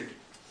 Bourbon Street.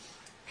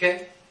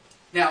 Okay?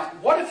 Now,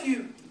 what if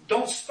you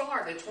don't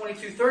start at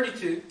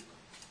 2232,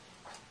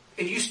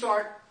 and you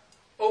start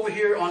over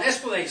here on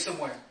Esplanade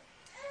somewhere?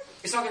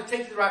 It's not going to take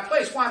you to the right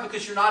place. Why?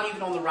 Because you're not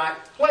even on the right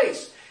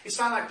place. It's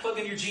not like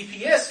plugging your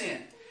GPS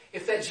in.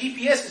 If that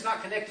GPS is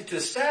not connected to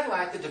a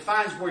satellite that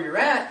defines where you're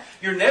at,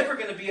 you're never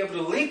going to be able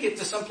to link it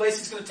to some place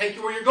that's going to take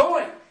you where you're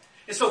going.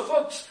 And so,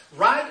 folks,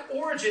 right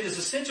origin is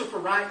essential for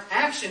right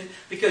action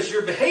because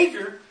your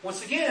behavior,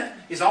 once again,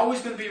 is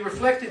always going to be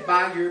reflected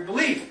by your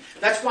belief.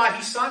 That's why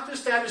he sought to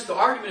establish the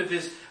argument of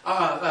his,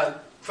 the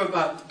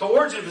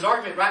origin of his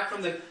argument right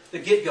from the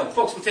get-go.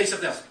 Folks, let me tell you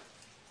something else.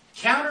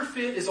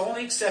 Counterfeit is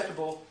only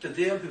acceptable to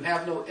them who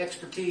have no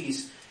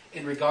expertise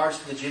in regards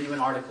to the genuine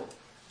article.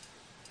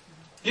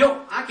 You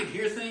know, I can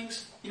hear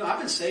things. You know, I've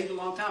been saved a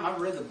long time. I've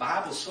read the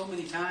Bible so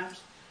many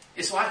times.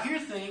 And so I hear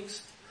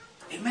things,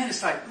 and man,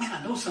 it's like, man,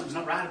 I know something's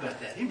not right about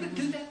that. Anybody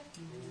do that?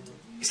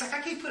 It's like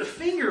I can't put a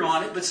finger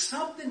on it, but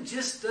something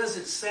just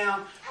doesn't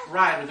sound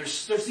right. Or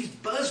there's these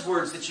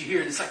buzzwords that you hear,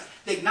 and it's like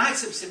they ignite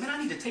something and say, man,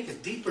 I need to take a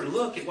deeper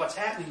look at what's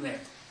happening there.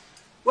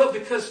 Well,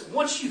 because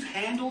once you've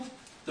handled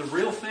the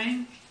real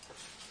thing,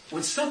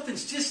 when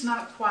something's just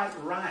not quite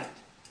right.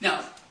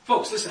 Now,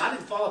 folks, listen, I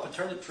didn't fall off a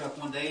turnip truck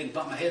one day and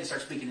bump my head and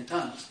start speaking in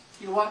tongues.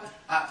 You know what?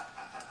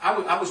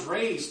 I was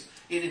raised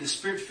in the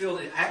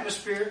Spirit-filled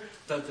atmosphere,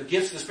 the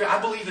gifts of the Spirit. I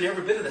believe in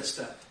every bit of that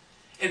stuff.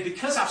 And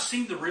because I've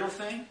seen the real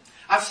thing,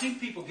 I've seen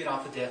people get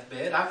off the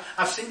deathbed.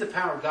 I've seen the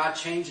power of God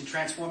change and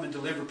transform and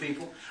deliver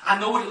people. I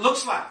know what it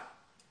looks like.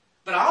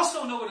 But I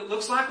also know what it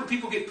looks like when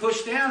people get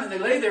pushed down and they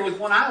lay there with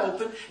one eye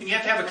open and you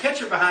have to have a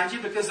catcher behind you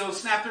because they'll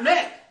snap their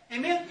neck.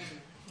 Amen?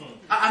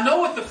 I know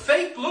what the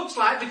fake looks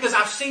like because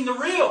I've seen the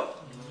real.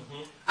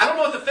 I don't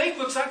know what the fake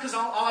looks like because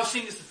all I've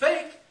seen is the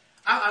fake.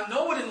 I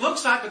know what it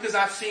looks like because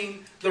I've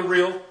seen the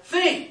real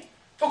thing.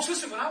 Folks,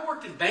 listen, when I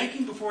worked in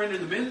banking before I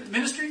entered the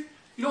ministry,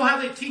 you know how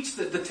they teach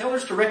the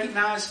tellers to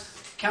recognize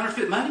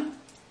counterfeit money?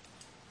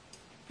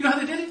 You know how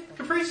they did it,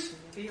 Caprice?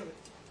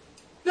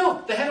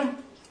 No, they had them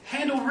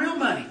handle real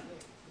money.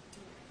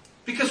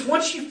 Because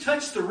once you've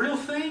touched the real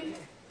thing,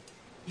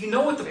 you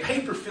know what the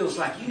paper feels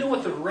like. You know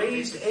what the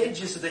raised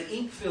edges of the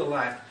ink feel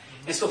like.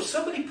 And so if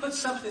somebody puts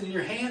something in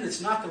your hand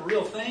that's not the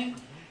real thing,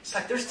 it's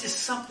like there's just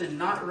something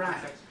not right.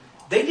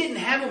 They didn't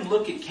have them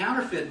look at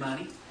counterfeit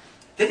money.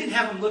 They didn't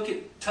have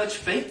them touch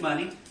fake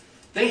money.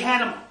 They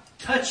had them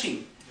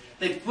touching.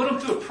 They put them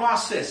through a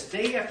process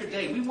day after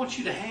day. We want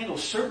you to handle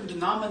certain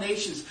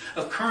denominations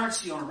of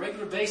currency on a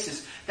regular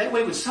basis. That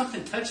way when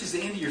something touches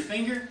the end of your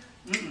finger,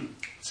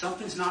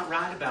 something's not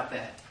right about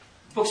that.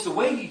 Folks, the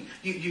way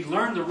you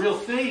learn the real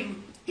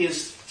thing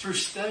is through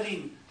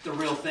studying the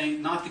real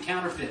thing, not the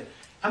counterfeit.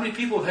 How many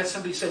people have had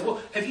somebody say, well,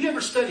 have you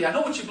ever studied, I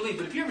know what you believe,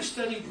 but have you ever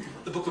studied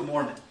the Book of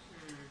Mormon?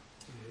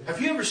 Have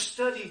you ever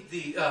studied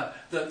the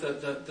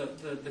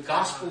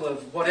gospel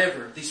of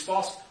whatever, these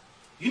false...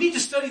 You need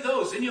to study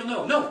those, and you'll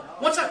know. No,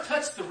 once I've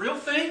touched the real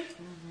thing,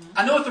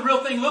 I know what the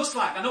real thing looks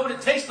like. I know what it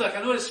tastes like.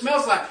 I know what it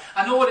smells like.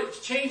 I know what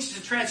it changes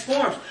and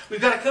transforms.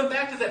 We've got to come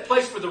back to that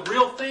place where the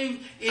real thing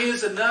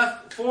is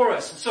enough for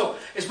us. And so,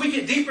 as we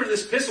get deeper into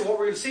this epistle, what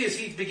we're going to see is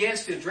he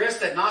begins to address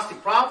that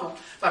Gnostic problem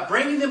by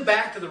bringing them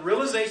back to the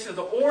realization of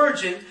the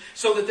origin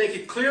so that they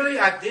could clearly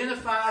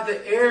identify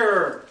the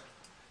error.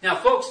 Now,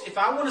 folks, if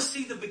I want to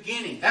see the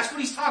beginning, that's what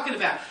he's talking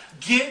about.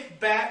 Get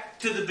back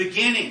to the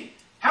beginning.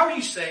 How are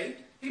you saved?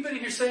 Anybody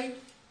here saved?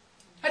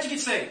 How'd you get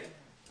saved?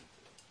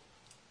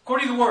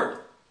 According to the Word,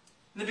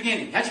 in the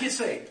beginning, how'd you get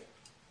saved?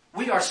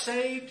 We are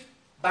saved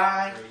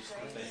by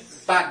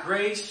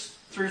grace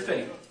through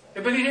faith.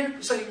 Everybody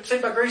here?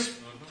 Saved by grace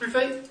through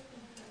faith?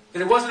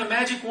 And it wasn't a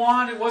magic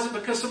wand. It wasn't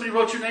because somebody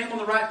wrote your name on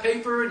the right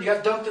paper and you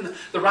got dunked in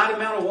the right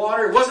amount of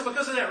water. It wasn't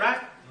because of that,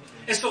 right?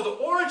 And so the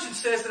origin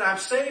says that I'm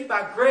saved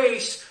by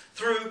grace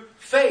through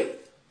faith.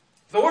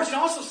 The origin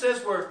also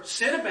says where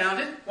sin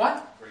abounded,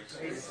 what?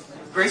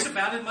 Grace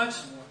abounded much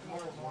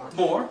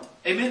more.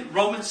 Amen.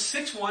 Romans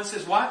 6:1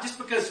 says what? Just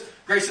because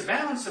grace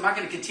abounds, am I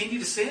going to continue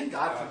to sin?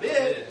 God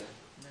forbid.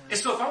 And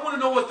so if I want to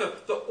know what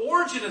the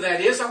origin of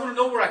that is, I want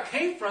to know where I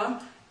came from.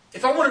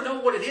 If I want to know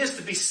what it is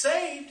to be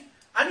saved,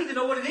 I need to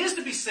know what it is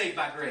to be saved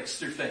by grace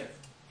through faith.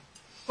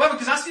 Well,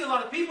 because I see a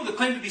lot of people that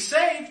claim to be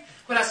saved,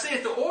 but I say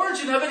at the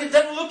origin of it, it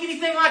doesn't look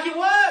anything like it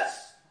was.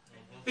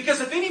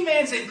 Because if any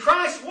man's in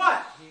Christ,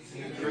 what?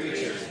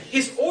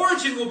 His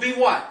origin will be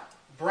what?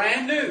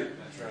 Brand new.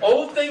 Right.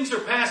 Old things are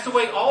passed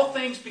away. All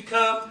things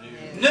become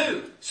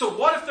new. So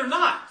what if they're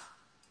not?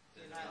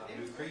 They're not a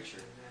new creature.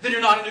 Then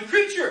you're not a new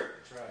creature.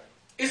 That's right.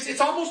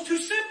 It's almost too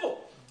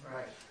simple.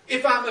 Right.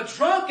 If I'm a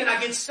drunk and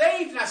I get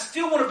saved and I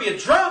still want to be a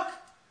drunk,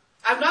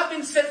 I've not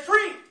been set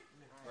free.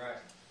 Right.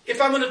 If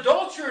I'm an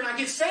adulterer and I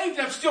get saved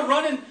and I'm still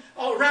running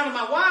all around with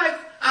my wife,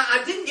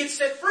 I didn't get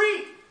set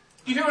free.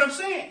 You hear what I'm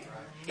saying?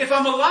 If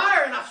I'm a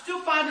liar and I still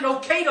find it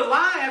okay to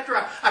lie after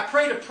I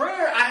prayed a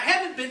prayer, I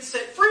haven't been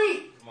set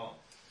free. Come on.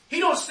 He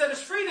don't set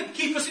us free to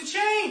keep us in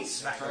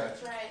chains. That's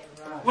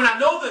right. When I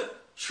know the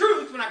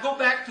truth, when I go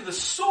back to the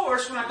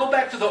source, when I go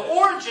back to the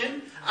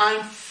origin,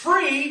 I'm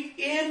free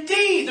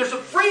indeed. There's a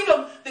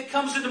freedom that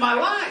comes into my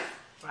life.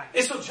 Right.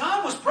 And so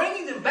John was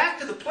bringing them back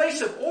to the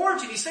place of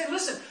origin. He said,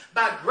 listen,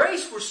 by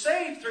grace we're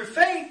saved through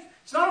faith.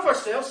 It's not of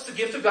ourselves, it's the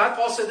gift of God.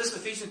 Paul said this in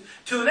Ephesians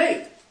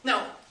 2:8.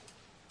 Now,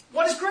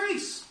 what is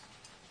grace?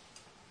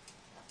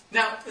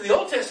 Now, in the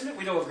Old Testament,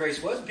 we know what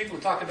grace was, and people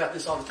talk about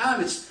this all the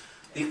time. It's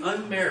the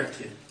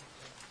unmerited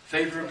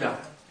favor of God.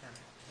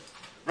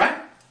 Right?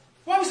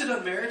 Why was it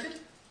unmerited?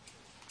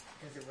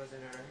 Because it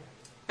wasn't earned.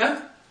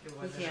 Huh?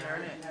 You can't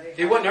earn it.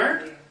 It wasn't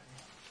earned?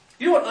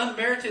 You know what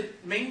unmerited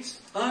means?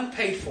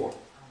 Unpaid for.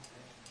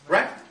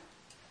 Right?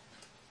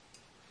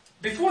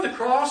 Before the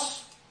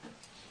cross,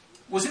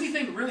 was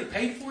anything really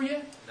paid for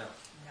yet? No.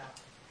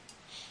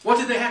 What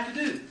did they have to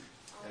do?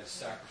 They had to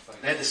sacrifice.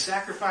 They had to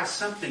sacrifice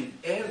something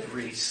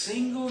every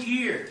single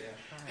year.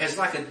 as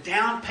like a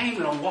down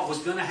payment on what was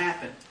going to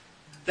happen.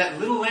 That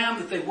little lamb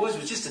that they was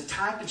just a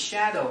type and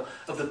shadow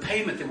of the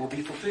payment that will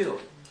be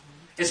fulfilled.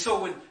 And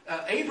so when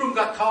Abram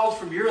got called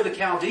from Ur of the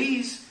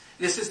Chaldees,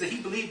 it says that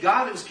he believed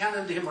God, it was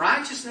counted unto him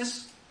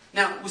righteousness.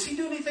 Now, was he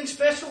doing anything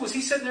special? Was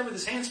he sitting there with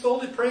his hands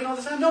folded, praying all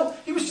the time? No,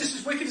 he was just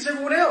as wicked as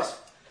everyone else.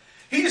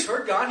 He just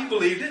heard God, he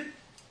believed it.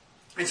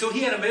 And so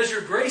he had a measure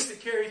of grace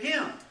that carried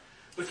him.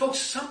 But folks,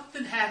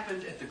 something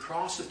happened at the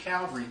cross of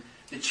Calvary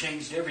that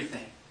changed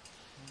everything.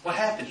 What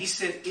happened? He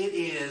said, it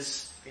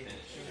is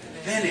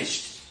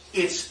finished.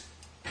 It's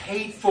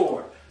paid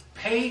for.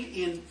 Paid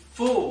in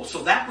full.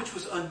 So that which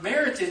was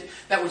unmerited,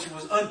 that which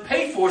was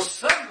unpaid for,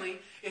 suddenly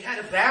it had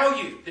a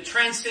value that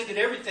transcended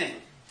everything.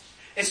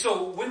 And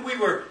so when we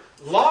were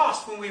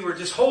lost, when we were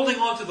just holding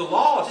on to the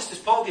law, just as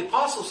Paul the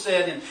Apostle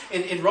said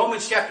in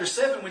Romans chapter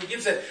 7, when he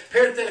gives that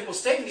parenthetical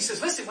statement, he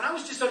says, listen, when I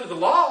was just under the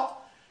law,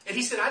 and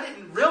he said, I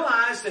didn't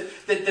realize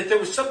that there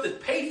was something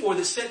paid for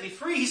that set me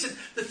free. He said,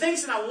 the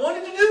things that I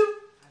wanted to do,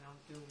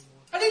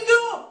 I didn't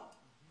do them.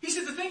 He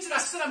said, the things that I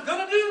said I'm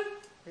going to do,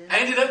 I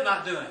ended up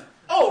not doing.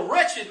 Oh,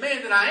 wretched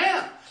man that I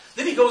am.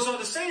 Then he goes on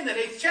to say in that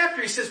 8th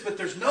chapter, he says, but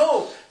there's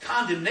no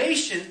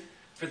condemnation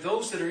for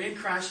those that are in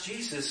Christ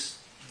Jesus,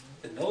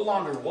 that no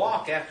longer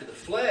walk after the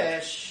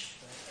flesh,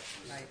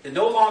 that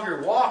no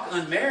longer walk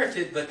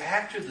unmerited, but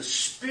after the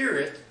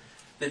Spirit,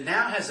 that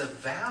now has a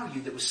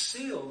value that was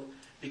sealed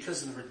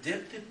because of the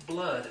redemptive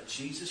blood of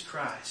Jesus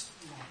Christ.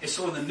 And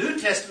so in the New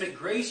Testament,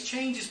 grace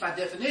changes by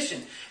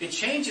definition. It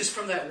changes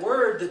from that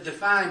word that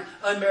defined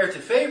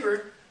unmerited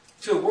favor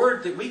to a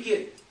word that we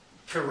get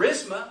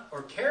charisma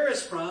or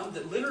charis from,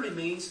 that literally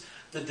means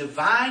the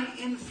divine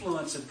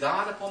influence of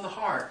God upon the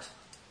heart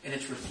and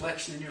its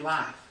reflection in your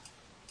life.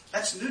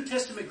 That's New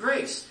Testament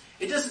grace.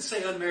 It doesn't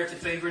say unmerited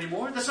favor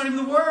anymore. That's not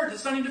even the word.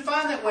 It's not even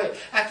defined that way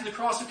after the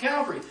cross of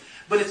Calvary.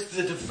 But it's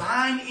the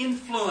divine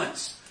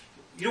influence.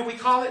 You know what we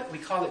call it? We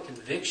call it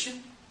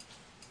conviction.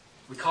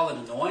 We call it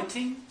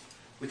anointing.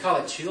 We call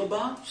it chill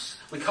bumps.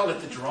 We call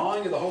it the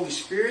drawing of the Holy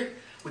Spirit.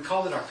 We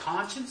call it our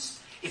conscience.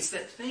 It's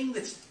that thing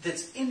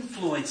that's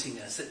influencing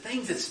us. That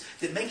thing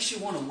that makes you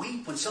want to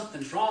weep when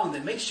something's wrong.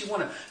 That makes you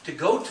want to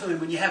go to Him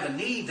when you have a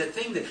need. That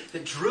thing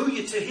that drew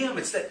you to Him.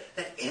 It's that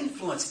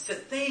influence. It's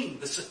that thing,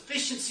 the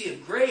sufficiency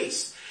of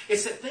grace.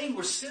 It's that thing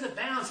where sin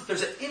abounds. That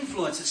there's an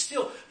influence that's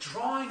still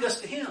drawing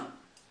us to Him.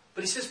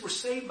 But He says we're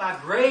saved by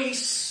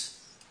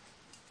grace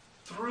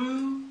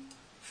through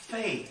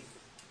faith.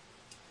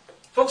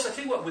 Folks, I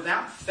tell you what,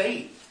 without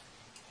faith,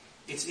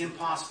 it's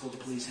impossible to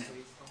please Him.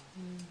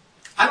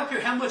 I don't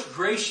care how much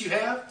grace you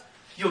have,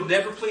 you'll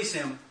never please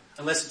Him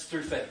unless it's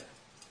through faith.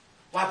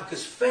 Why?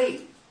 Because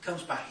faith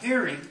comes by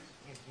hearing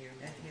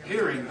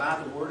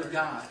by the Word of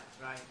God.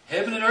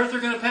 Heaven and earth are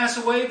going to pass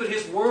away, but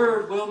His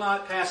Word will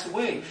not pass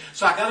away.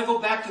 So I got to go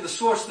back to the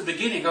source at the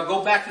beginning. I'll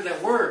go back to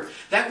that Word.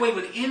 That way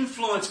when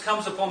influence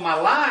comes upon my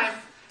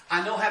life,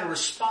 I know how to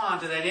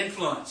respond to that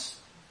influence.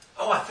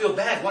 Oh, I feel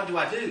bad. What do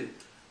I do?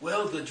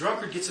 Well, the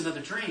drunkard gets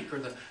another drink, or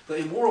the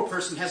immoral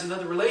person has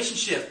another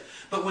relationship.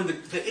 But when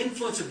the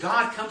influence of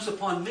God comes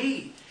upon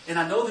me, and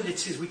I know that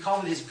it's His, we call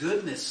it His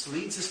goodness,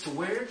 leads us to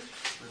where?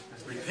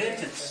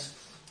 Repentance.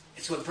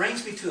 It's what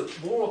brings me to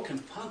a moral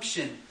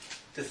compunction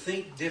to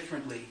think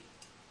differently.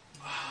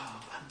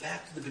 Oh, I'm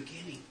back to the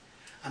beginning.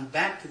 I'm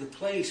back to the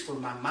place where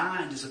my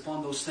mind is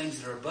upon those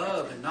things that are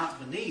above and not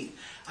beneath.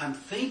 I'm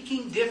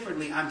thinking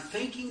differently. I'm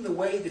thinking the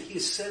way that He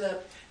has set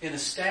up and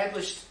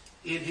established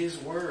in His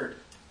Word.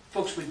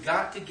 Folks, we've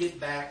got to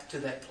get back to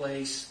that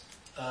place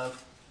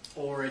of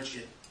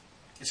origin.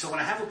 And so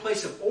when I have a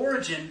place of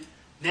origin,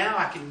 now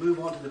I can move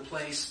on to the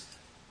place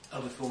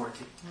of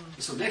authority.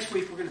 And so next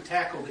week we're going to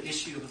tackle the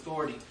issue of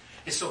authority.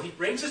 And so He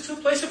brings us to a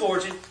place of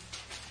origin.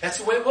 That's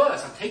the way it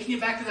was. I'm taking you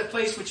back to that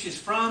place which is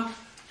from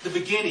the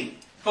beginning.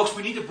 Folks,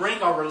 we need to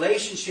bring our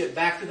relationship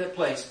back to that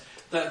place.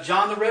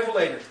 John the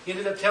Revelator, he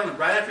ended up telling,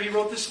 right after he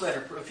wrote this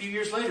letter, a few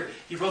years later,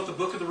 he wrote the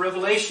book of the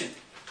Revelation.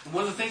 And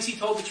one of the things he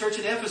told the church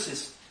at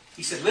Ephesus,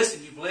 he said,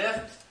 listen, you've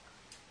left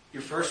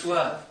your first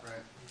love. Right.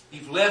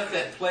 You've left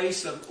that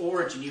place of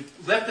origin.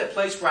 You've left that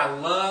place where I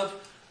love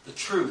the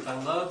truth.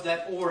 I love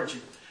that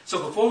origin.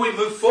 So before we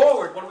move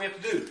forward, what do we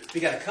have to do?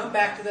 We've got to come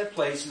back to that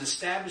place and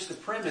establish the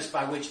premise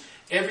by which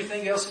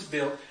everything else is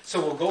built. So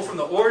we'll go from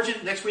the origin.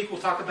 Next week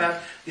we'll talk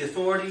about the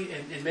authority,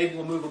 and maybe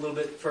we'll move a little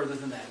bit further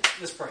than that.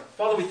 Let's pray.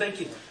 Father, we thank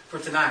You for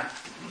tonight.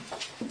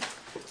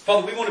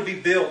 Father, we want to be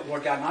built,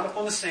 Lord God, not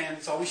upon the sand.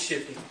 It's always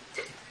shifting.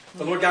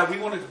 But Lord God, we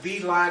want to be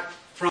like